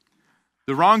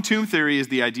 The wrong tomb theory is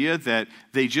the idea that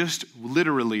they just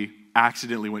literally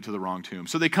accidentally went to the wrong tomb.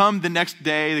 So they come the next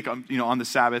day, they come, on the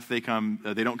Sabbath, they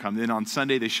don't come. Then on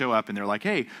Sunday they show up and they're like,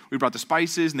 hey, we brought the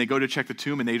spices, and they go to check the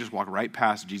tomb and they just walk right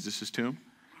past Jesus' tomb.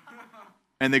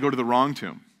 And they go to the wrong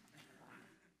tomb.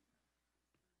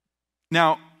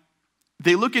 Now,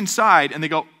 they look inside and they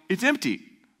go, it's empty.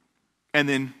 And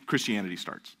then Christianity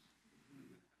starts.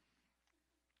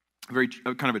 Kind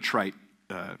of a trite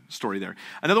story there.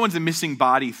 Another one's the missing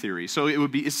body theory. So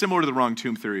it's similar to the wrong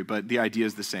tomb theory, but the idea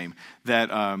is the same. That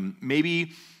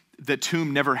maybe the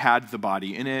tomb never had the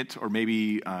body in it, or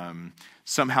maybe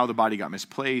somehow the body got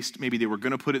misplaced. Maybe they were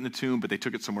going to put it in the tomb, but they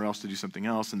took it somewhere else to do something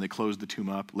else, and they closed the tomb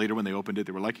up. Later when they opened it,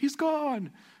 they were like, he's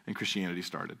gone. And Christianity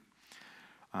started.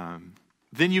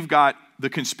 Then you've got the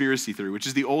conspiracy theory, which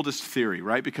is the oldest theory,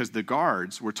 right? Because the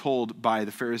guards were told by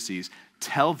the Pharisees,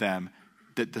 tell them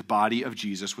that the body of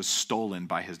Jesus was stolen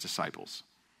by his disciples.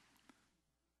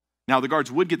 Now, the guards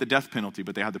would get the death penalty,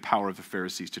 but they had the power of the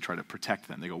Pharisees to try to protect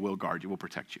them. They go, we'll guard you, we'll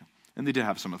protect you. And they did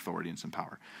have some authority and some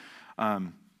power.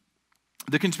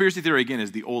 The conspiracy theory, again,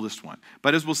 is the oldest one.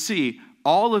 But as we'll see,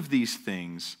 all of these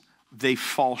things, they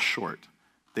fall short.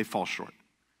 They fall short.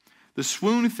 The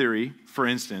swoon theory, for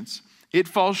instance, it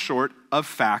falls short of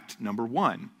fact number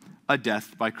 1, a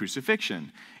death by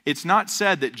crucifixion. It's not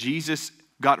said that Jesus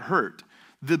got hurt.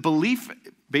 The belief,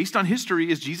 based on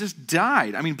history, is Jesus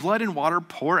died. Blood and water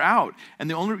pour out. And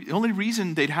the only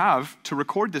reason they'd have to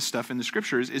record this stuff in the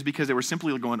scriptures is because they were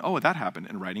simply going, oh, that happened,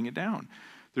 and writing it down.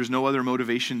 There's no other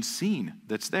motivation seen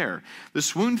that's there. The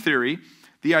swoon theory,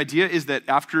 the idea is that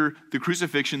after the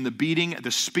crucifixion, the beating,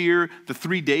 the spear, the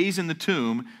 3 days in the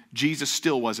tomb, Jesus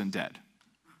still wasn't dead.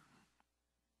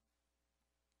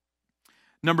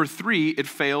 Number 3, it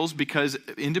fails because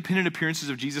independent appearances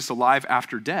of Jesus alive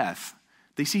after death,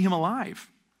 they see him alive,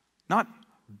 not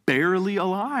barely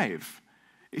alive.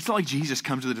 It's not like Jesus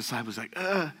comes to the disciples like,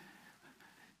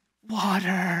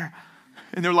 water.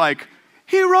 And they're like,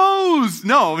 he rose.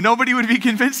 No, nobody would be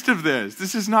convinced of this.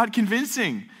 This is not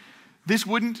convincing. This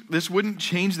wouldn't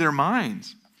change their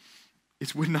minds.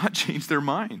 It would not change their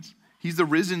minds. He's the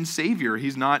risen Savior.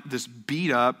 He's not this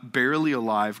beat up, barely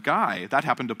alive guy. That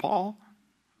happened to Paul.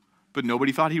 But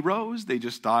nobody thought he rose. They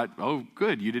just thought, oh,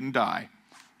 good, you didn't die.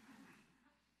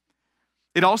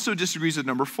 It also disagrees with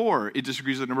number 4. It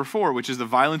disagrees with number 4, which is the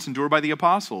violence endured by the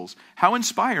apostles. How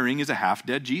inspiring is a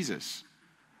half-dead Jesus?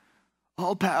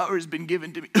 All power has been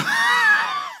given to me.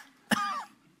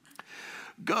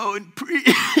 Go and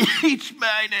preach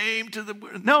my name to the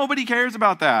world. Nobody cares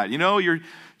about that. You're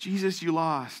Jesus, you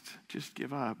lost. Just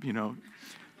give up,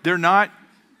 They're not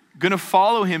going to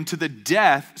follow him to the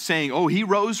death saying, oh, he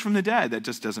rose from the dead. That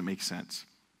just doesn't make sense.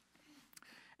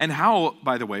 And how,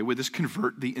 by the way, would this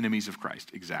convert the enemies of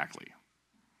Christ? Exactly.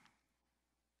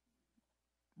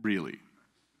 Really.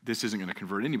 This isn't going to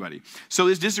convert anybody. So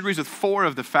this disagrees with 4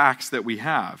 of the facts that we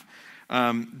have.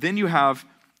 Then you have,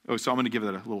 so I'm going to give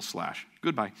that a little slash.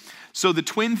 Goodbye. So the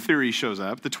twin theory shows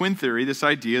up. The twin theory, this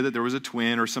idea that there was a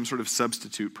twin or some sort of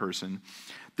substitute person.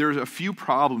 There's a few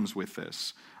problems with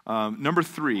this. Number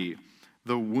 3,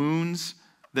 the wounds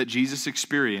that Jesus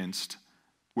experienced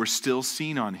were still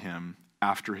seen on him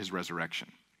after his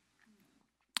resurrection.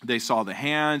 They saw the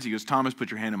hands. He goes, Thomas, put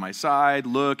your hand on my side.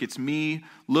 Look, it's me.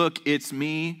 Look, it's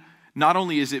me. Not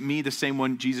only is it me, the same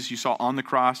one, Jesus, you saw on the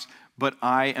cross, but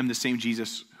I am the same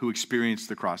Jesus who experienced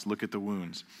the cross. Look at the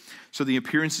wounds. So the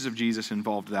appearances of Jesus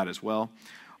involved that as well.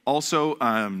 Also,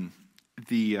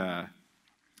 the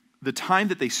time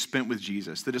that they spent with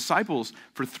Jesus. The disciples,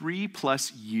 for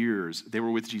 3+ years, they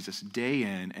were with Jesus day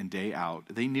in and day out.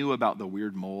 They knew about the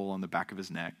weird mole on the back of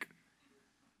his neck.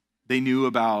 They knew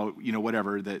about,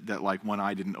 whatever, that like one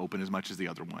eye didn't open as much as the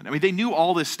other one. I mean, they knew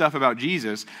all this stuff about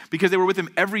Jesus because they were with him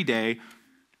every day,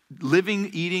 living,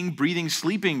 eating, breathing,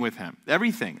 sleeping with him.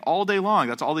 Everything, all day long.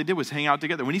 That's all they did was hang out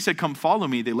together. When he said, come follow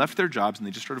me, they left their jobs and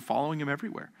they just started following him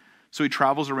everywhere. So he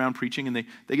travels around preaching and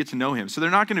they get to know him. So they're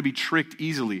not going to be tricked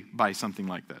easily by something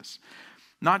like this.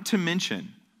 Not to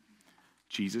mention,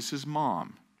 Jesus'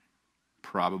 mom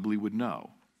probably would know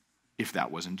if that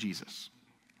wasn't Jesus.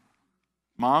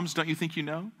 Moms, don't you think you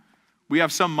know? We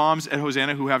have some moms at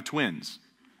Hosanna who have twins.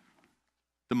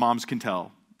 The moms can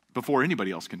tell before anybody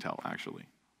else can tell, actually.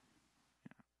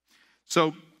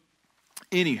 So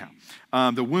anyhow,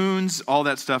 the wounds, all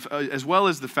that stuff, as well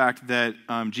as the fact that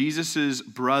Jesus'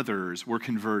 brothers were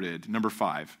converted, number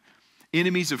 5.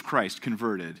 Enemies of Christ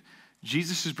converted.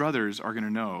 Jesus' brothers are going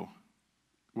to know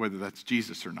whether that's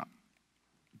Jesus or not.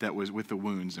 That was with the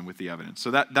wounds and with the evidence. So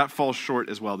that falls short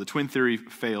as well. The twin theory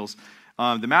fails.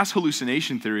 The mass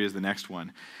hallucination theory is the next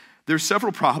one. There's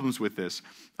several problems with this.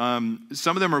 Some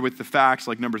of them are with the facts,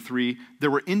 like number 3.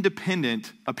 There were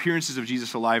independent appearances of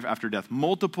Jesus alive after death.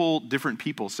 Multiple different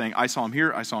people saying, I saw him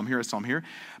here, I saw him here, I saw him here.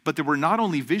 But there were not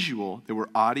only visual, there were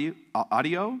audio,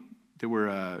 there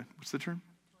were, what's the term?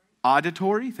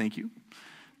 Auditory, thank you.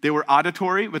 They were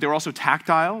auditory, but they were also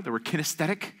tactile. They were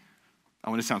kinesthetic. I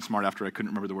want to sound smart after I couldn't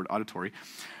remember the word auditory.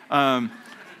 And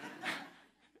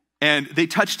they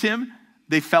touched him.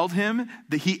 They felt him,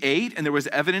 that he ate, and there was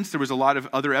evidence. There was a lot of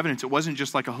other evidence. It wasn't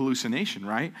just like a hallucination,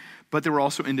 right? But they were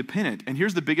also independent. And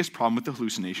here's the biggest problem with the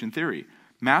hallucination theory.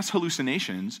 Mass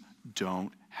hallucinations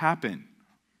don't happen.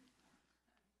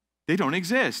 They don't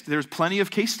exist. There's plenty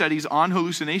of case studies on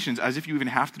hallucinations, as if you even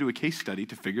have to do a case study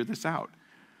to figure this out.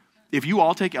 If you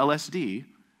all take LSD,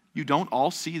 you don't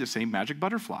all see the same magic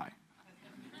butterfly.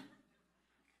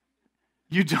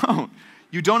 You don't.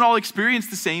 You don't all experience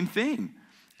the same thing.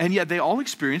 And yet they all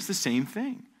experience the same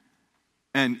thing.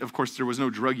 And of course, there was no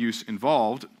drug use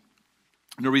involved.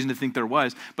 No reason to think there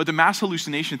was. But the mass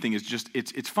hallucination thing is just,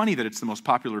 it's funny that it's the most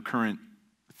popular current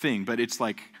thing, but it's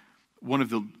like one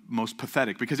of the most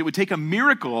pathetic because it would take a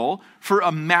miracle for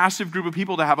a massive group of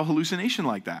people to have a hallucination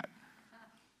like that.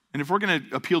 And if we're going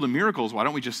to appeal to miracles, why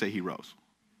don't we just say he rose?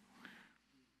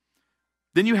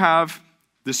 Then you have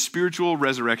the spiritual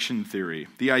resurrection theory,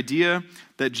 the idea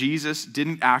that Jesus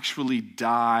didn't actually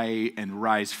die and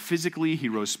rise physically, he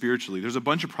rose spiritually. There's a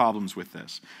bunch of problems with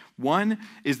this. One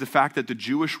is the fact that the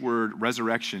Jewish word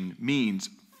resurrection means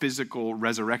physical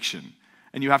resurrection.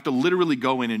 And you have to literally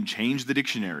go in and change the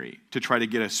dictionary to try to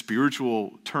get a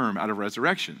spiritual term out of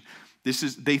resurrection.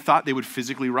 They thought they would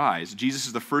physically rise. Jesus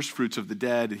is the first fruits of the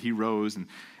dead, he rose, and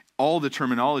all the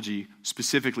terminology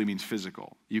specifically means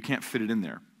physical. You can't fit it in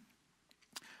there.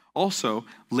 Also,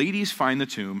 ladies find the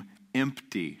tomb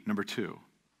empty. Number 2.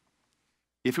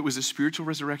 If it was a spiritual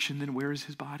resurrection, then where is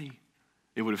his body?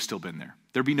 It would have still been there.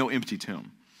 There'd be no empty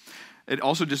tomb. It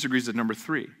also disagrees with number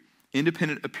 3,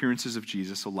 independent appearances of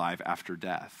Jesus alive after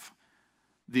death.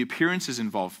 The appearances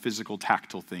involve physical,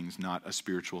 tactile things, not a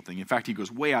spiritual thing. In fact, he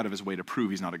goes way out of his way to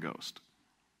prove he's not a ghost.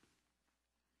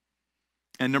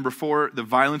 And number 4, the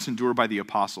violence endured by the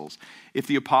apostles. If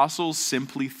the apostles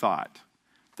simply thought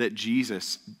that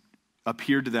Jesus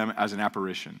appeared to them as an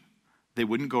apparition, they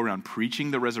wouldn't go around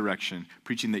preaching the resurrection,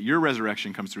 preaching that your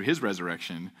resurrection comes through his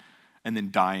resurrection, and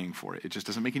then dying for it. It just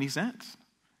doesn't make any sense.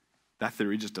 That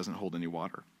theory just doesn't hold any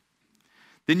water.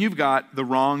 Then you've got the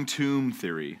wrong tomb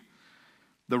theory.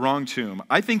 The wrong tomb.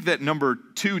 I think that number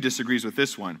 2 disagrees with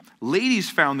this one. Ladies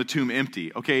found the tomb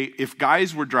empty. Okay, if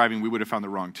guys were driving, we would have found the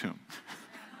wrong tomb.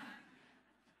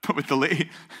 But with the lady,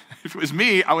 if it was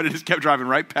me, I would have just kept driving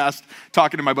right past,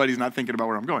 talking to my buddies, not thinking about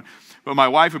where I'm going. But my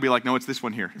wife would be like, no, it's this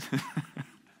one here.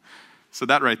 So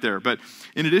that right there. But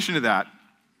in addition to that,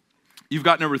 you've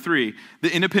got number 3,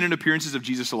 the independent appearances of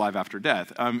Jesus alive after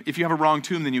death. If you have a wrong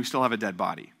tomb, then you still have a dead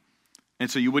body. And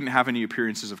so you wouldn't have any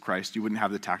appearances of Christ. You wouldn't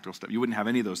have the tactile stuff. You wouldn't have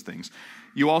any of those things.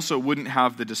 You also wouldn't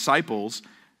have the disciples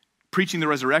preaching the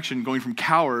resurrection, going from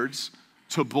cowards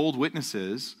to bold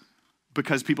witnesses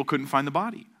because people couldn't find the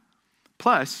body.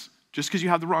 Plus, just because you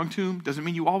have the wrong tomb doesn't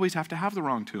mean you always have to have the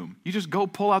wrong tomb. You just go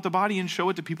pull out the body and show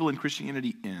it to people and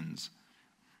Christianity ends.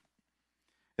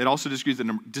 It also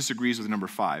disagrees with number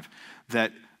 5,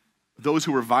 that those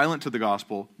who were violent to the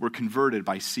gospel were converted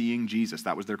by seeing Jesus.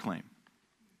 That was their claim.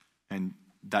 And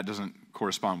that doesn't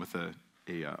correspond with a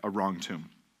wrong tomb.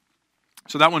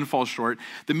 So that one falls short.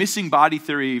 The missing body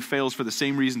theory fails for the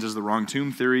same reasons as the wrong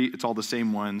tomb theory. It's all the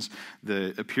same ones.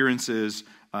 The appearances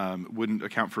wouldn't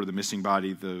account for the missing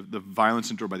body. The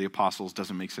violence endured by the apostles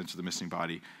doesn't make sense of the missing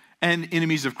body. And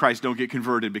enemies of Christ don't get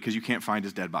converted because you can't find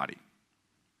his dead body.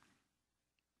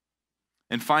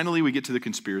 And finally, we get to the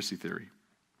conspiracy theory.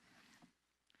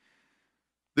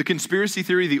 The conspiracy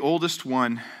theory, the oldest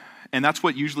one, and that's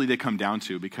what usually they come down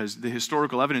to because the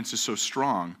historical evidence is so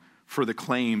strong for the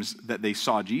claims that they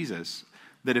saw Jesus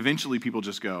that eventually people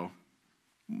just go,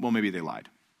 well, maybe they lied.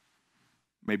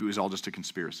 Maybe it was all just a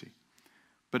conspiracy.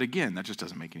 But again, that just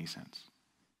doesn't make any sense.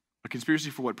 A conspiracy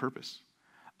for what purpose?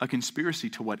 A conspiracy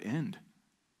to what end?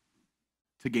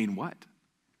 To gain what?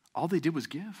 All they did was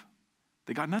give.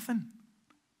 They got nothing.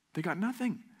 They got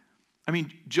nothing. I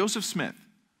mean, Joseph Smith,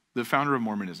 the founder of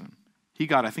Mormonism, he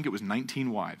got, I think it was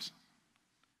 19 wives.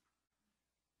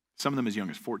 Some of them as young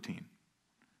as 14.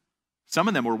 Some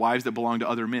of them were wives that belonged to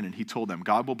other men, and he told them,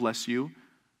 God will bless you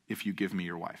if you give me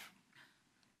your wife.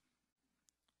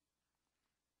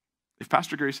 If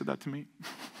Pastor Gary said that to me,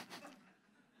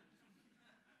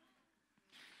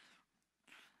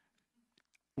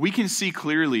 we can see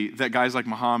clearly that guys like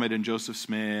Muhammad and Joseph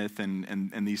Smith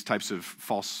and these types of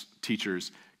false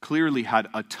teachers clearly had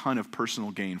a ton of personal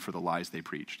gain for the lies they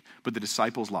preached. But the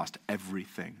disciples lost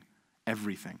everything,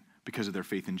 because of their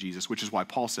faith in Jesus, which is why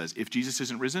Paul says, if Jesus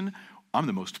isn't risen, I'm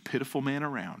the most pitiful man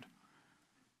around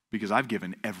because I've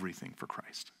given everything for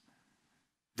Christ.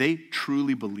 They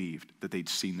truly believed that they'd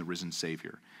seen the risen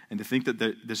Savior. And to think that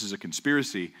this is a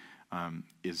conspiracy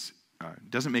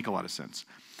doesn't make a lot of sense.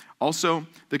 Also,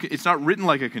 it's not written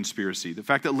like a conspiracy. The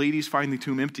fact that ladies find the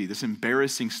tomb empty, this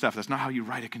embarrassing stuff, that's not how you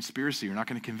write a conspiracy. You're not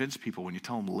going to convince people when you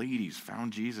tell them ladies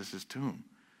found Jesus' tomb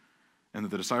and that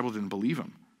the disciples didn't believe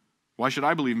him. Why should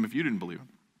I believe him if you didn't believe him?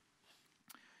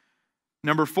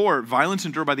 Number 4, violence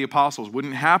endured by the apostles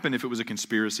wouldn't happen if it was a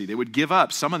conspiracy. They would give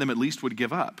up. Some of them at least would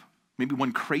give up. Maybe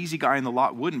one crazy guy in the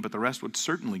lot wouldn't, but the rest would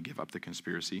certainly give up the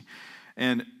conspiracy.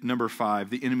 And number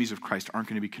 5, the enemies of Christ aren't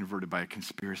going to be converted by a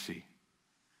conspiracy.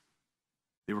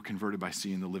 They were converted by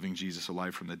seeing the living Jesus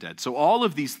alive from the dead. So all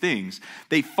of these things,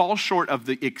 they fall short of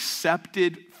the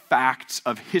accepted facts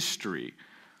of history.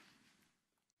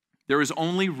 There is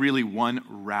only really one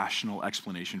rational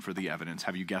explanation for the evidence.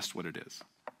 Have you guessed what it is?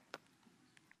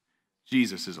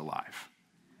 Jesus is alive.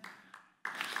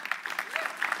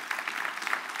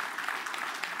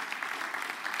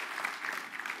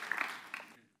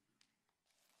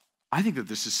 I think that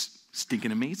this is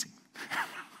stinking amazing.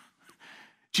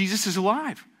 Jesus is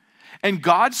alive. And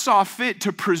God saw fit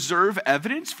to preserve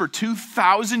evidence for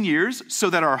 2,000 years so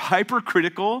that our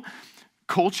hypercritical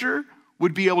culture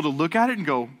would be able to look at it and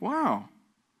go, wow,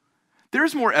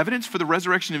 there's more evidence for the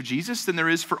resurrection of Jesus than there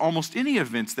is for almost any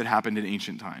events that happened in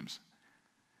ancient times.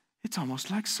 It's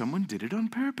almost like someone did it on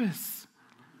purpose.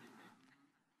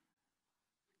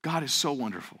 God is so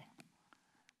wonderful.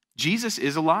 Jesus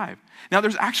is alive. Now,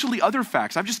 there's actually other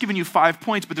facts. I've just given you 5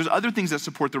 points, but there's other things that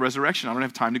support the resurrection. I don't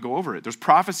have time to go over it. There's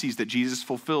prophecies that Jesus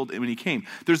fulfilled when he came.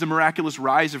 There's the miraculous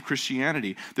rise of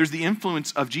Christianity. There's the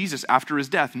influence of Jesus after his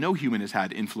death. No human has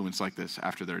had influence like this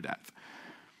after their death.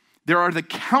 There are the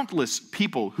countless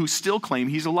people who still claim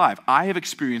he's alive. I have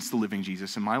experienced the living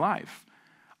Jesus in my life.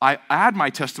 I add my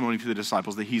testimony to the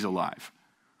disciples that he's alive.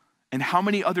 And how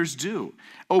many others do?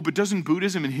 Oh, but doesn't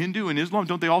Buddhism and Hindu and Islam,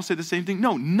 don't they all say the same thing?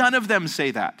 No, none of them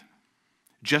say that.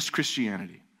 Just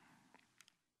Christianity.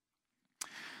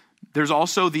 There's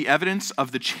also the evidence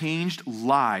of the changed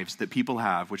lives that people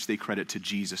have, which they credit to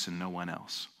Jesus and no one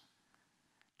else.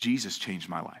 Jesus changed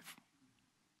my life.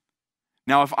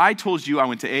 Now, if I told you I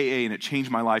went to AA and it changed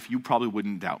my life, you probably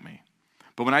wouldn't doubt me.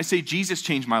 But when I say Jesus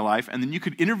changed my life, and then you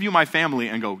could interview my family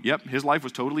and go, yep, his life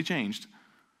was totally changed.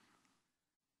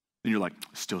 Then you're like,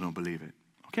 still don't believe it.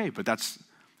 Okay, but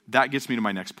that gets me to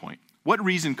my next point. What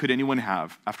reason could anyone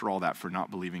have, after all that, for not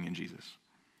believing in Jesus?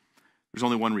 There's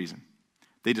only one reason.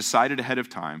 They decided ahead of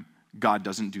time, God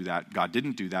doesn't do that, God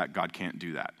didn't do that, God can't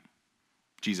do that.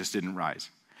 Jesus didn't rise.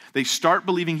 They start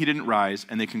believing he didn't rise,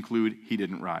 and they conclude he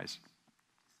didn't rise.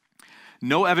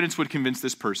 No evidence would convince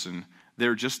this person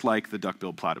they're just like the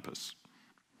duck-billed platypus.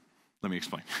 Let me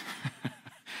explain.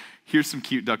 Here's some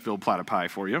cute duck-billed platypi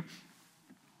for you.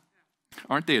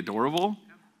 Aren't they adorable?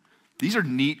 These are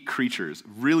neat creatures,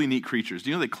 really neat creatures. Do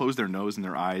you know they close their nose and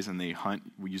their eyes and they hunt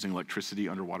using electricity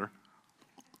underwater?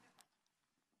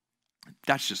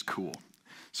 That's just cool.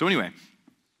 So anyway,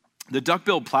 the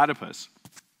duck-billed platypus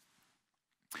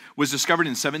was discovered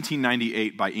in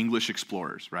 1798 by English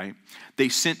explorers, right? They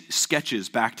sent sketches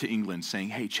back to England saying,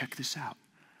 hey, check this out.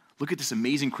 Look at this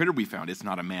amazing critter we found. It's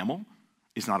not a mammal.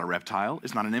 It's not a reptile.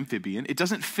 It's not an amphibian. It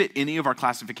doesn't fit any of our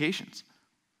classifications.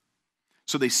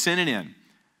 So they sent it in,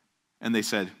 and they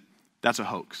said, that's a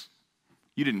hoax.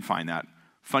 You didn't find that.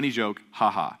 Funny joke,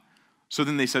 haha. So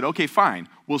then they said, okay, fine.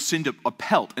 We'll send a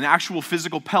pelt, an actual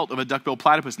physical pelt of a duck-billed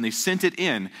platypus, and they sent it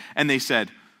in, and they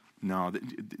said, no,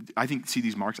 I think, see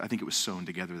these marks? I think it was sewn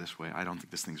together this way. I don't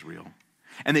think this thing's real.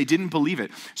 And they didn't believe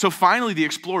it. So finally, the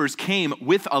explorers came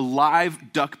with a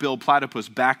live duck-billed platypus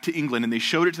back to England, and they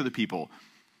showed it to the people.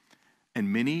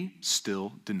 And many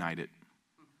still denied it.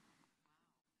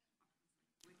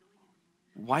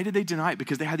 Why did they deny it?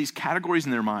 Because they had these categories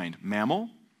in their mind. Mammal,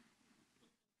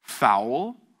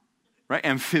 fowl, right?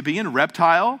 Amphibian,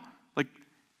 reptile. Like,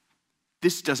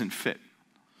 this doesn't fit.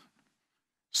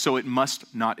 So it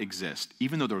must not exist,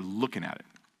 even though they're looking at it.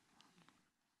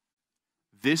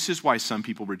 This is why some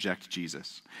people reject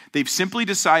Jesus. They've simply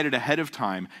decided ahead of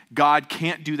time, God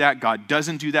can't do that, God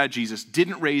doesn't do that, Jesus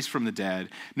didn't raise from the dead.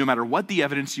 No matter what the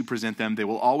evidence you present them, they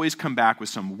will always come back with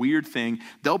some weird thing.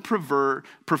 They'll prefer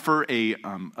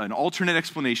an alternate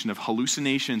explanation of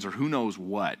hallucinations or who knows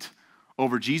what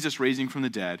over Jesus raising from the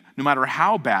dead, no matter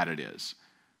how bad it is,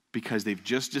 because they've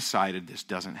just decided this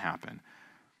doesn't happen.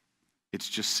 It's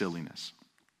just silliness.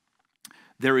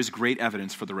 There is great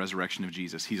evidence for the resurrection of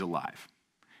Jesus. He's alive.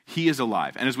 He is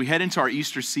alive. And as we head into our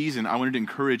Easter season, I wanted to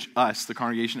encourage us, the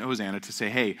congregation at Hosanna, to say,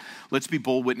 hey, let's be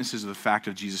bold witnesses of the fact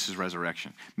of Jesus'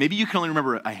 resurrection. Maybe you can only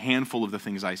remember a handful of the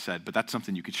things I said, but that's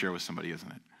something you could share with somebody,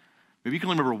 isn't it? Maybe you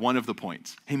can only remember one of the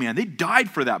points. Hey, man, they died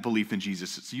for that belief in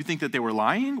Jesus. So you think that they were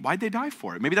lying? Why'd they die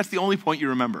for it? Maybe that's the only point you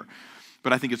remember.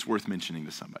 But I think it's worth mentioning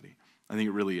to somebody. I think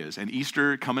it really is. And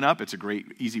Easter coming up, it's a great,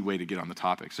 easy way to get on the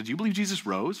topic. So do you believe Jesus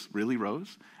rose, really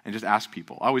rose? And just ask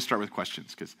people. I always start with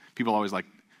questions because people always like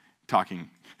talking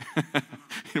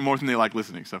more than they like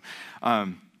listening. So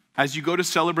as you go to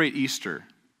celebrate Easter,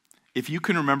 if you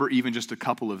can remember even just a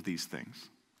couple of these things,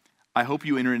 I hope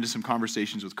you enter into some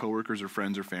conversations with coworkers or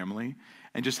friends or family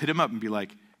and just hit them up and be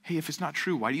like, hey, if it's not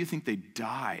true, why do you think they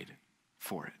died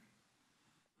for it?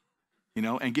 You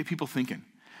know, and get people thinking.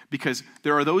 Because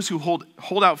there are those who hold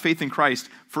out faith in Christ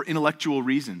for intellectual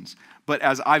reasons. But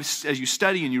as you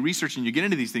study and you research and you get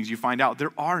into these things, you find out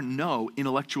there are no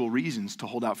intellectual reasons to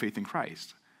hold out faith in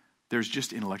Christ. There's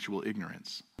just intellectual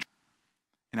ignorance.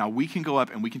 Now, we can go up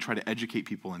and we can try to educate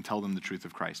people and tell them the truth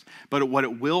of Christ. But what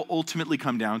it will ultimately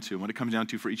come down to, and what it comes down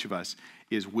to for each of us,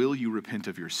 is will you repent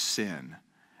of your sin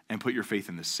and put your faith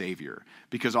in the Savior?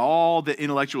 Because all the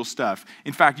intellectual stuff,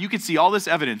 in fact, you could see all this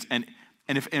evidence, and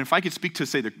if I could speak to,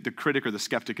 say, the critic or the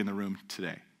skeptic in the room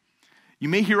today, you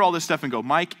may hear all this stuff and go,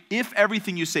 Mike, if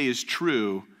everything you say is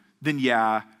true, then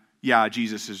yeah,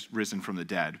 Jesus is risen from the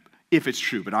dead. If it's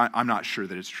true, but I'm not sure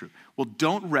that it's true. Well,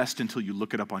 don't rest until you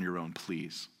look it up on your own,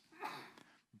 please.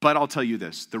 But I'll tell you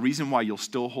this, the reason why you'll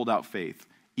still hold out faith,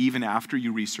 even after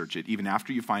you research it, even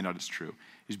after you find out it's true,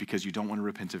 is because you don't want to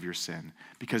repent of your sin.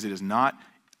 Because it is not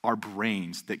our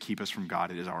brains that keep us from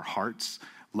God. It is our hearts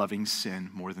loving sin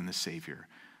more than the Savior.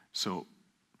 So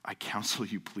I counsel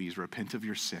you, please repent of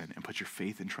your sin and put your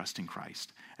faith and trust in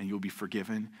Christ, and you'll be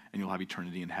forgiven and you'll have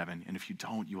eternity in heaven. And if you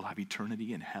don't, you will have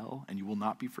eternity in hell and you will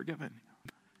not be forgiven.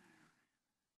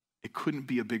 It couldn't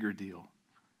be a bigger deal.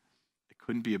 It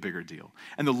couldn't be a bigger deal.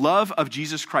 And the love of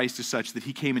Jesus Christ is such that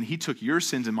he came and he took your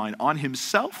sins and mine on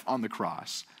himself on the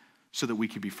cross so that we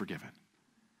could be forgiven.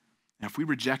 And if we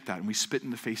reject that and we spit in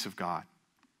the face of God,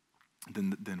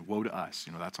 then woe to us.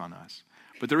 That's on us.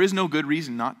 But there is no good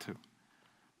reason not to.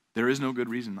 There is no good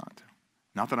reason not to.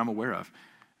 Not that I'm aware of.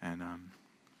 And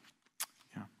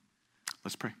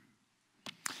let's pray.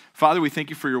 Father, we thank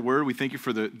you for your word. We thank you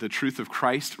for the truth of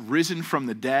Christ risen from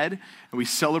the dead. And we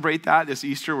celebrate that this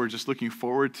Easter. We're just looking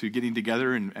forward to getting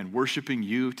together and worshiping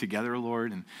you together,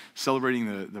 Lord, and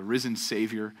celebrating the risen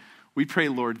Savior. We pray,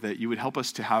 Lord, that you would help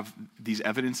us to have these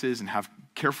evidences and have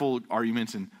careful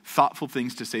arguments and thoughtful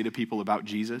things to say to people about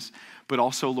Jesus. But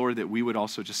also, Lord, that we would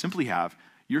also just simply have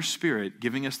your Spirit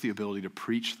giving us the ability to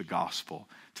preach the gospel,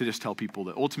 to just tell people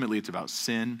that ultimately it's about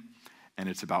sin and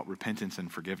it's about repentance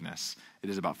and forgiveness. It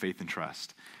is about faith and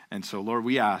trust. And so, Lord,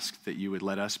 we ask that you would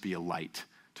let us be a light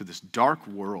to this dark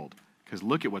world, because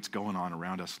look at what's going on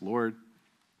around us. Lord,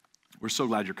 we're so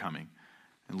glad you're coming.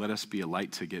 And let us be a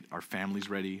light to get our families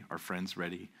ready, our friends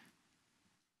ready.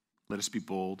 Let us be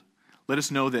bold. Let us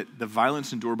know that the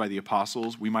violence endured by the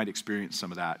apostles, we might experience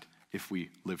some of that if we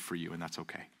live for you, and that's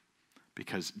okay.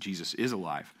 Because Jesus is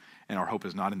alive, and our hope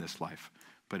is not in this life,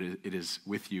 but it is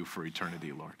with you for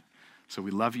eternity, Lord. So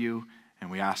we love you,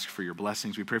 and we ask for your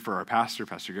blessings. We pray for our pastor,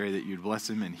 Pastor Gary, that you'd bless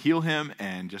him and heal him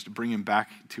and just bring him back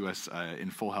to us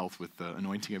in full health with the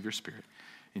anointing of your Spirit.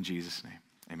 In Jesus' name,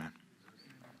 amen.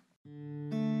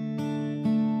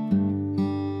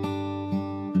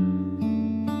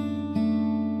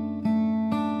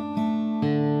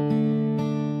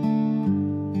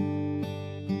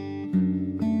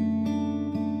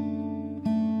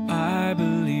 I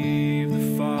believe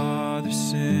the Father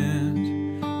sent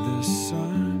the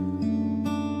Son,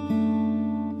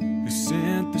 who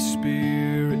sent the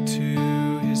Spirit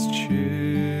to his children,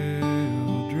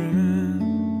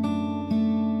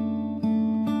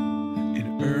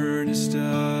 in earnest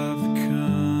of the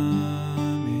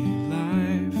coming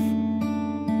life,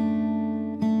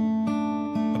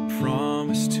 a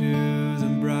promise to the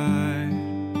bride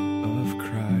of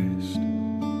Christ.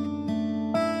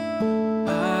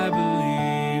 I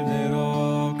believe that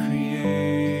all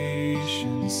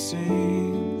creation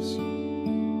sings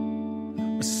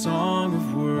a song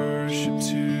of worship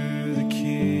to the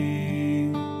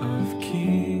King of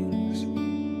Kings,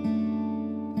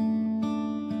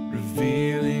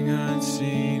 revealing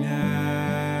unseen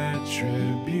attributes,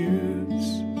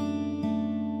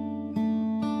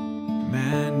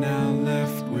 man now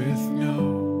left with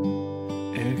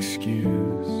no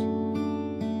excuse.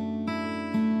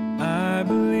 I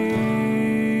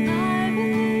believe,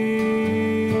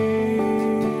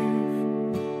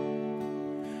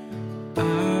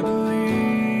 I believe,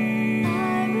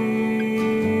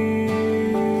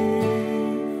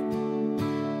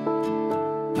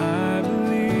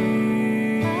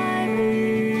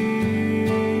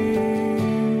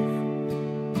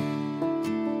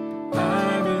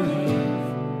 I believe,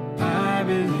 I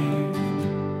believe,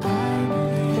 I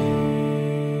believe,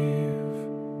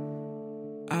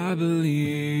 I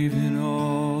believe in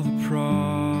all the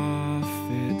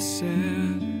prophets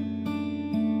said,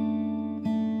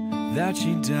 that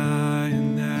you'd die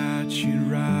and that you'd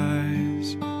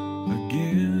rise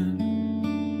again.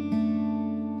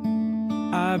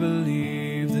 I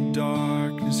believe the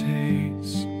darkness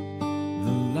hates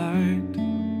the light,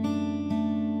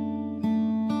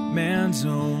 man's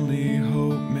only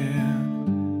hope,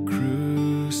 man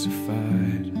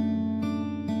crucified.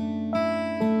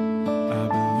 I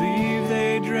believe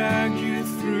they dragged you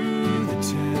through the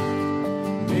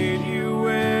tent, made you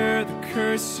wear the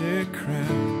cursed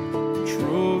crown,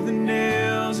 drove the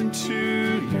nails into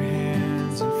your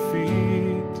hands and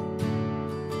feet.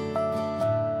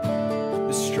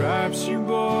 The stripes you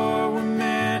bore were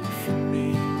meant for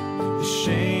me, the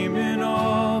shame and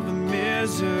all the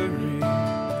misery.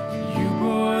 You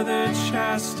bore the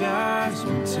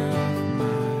chastisement of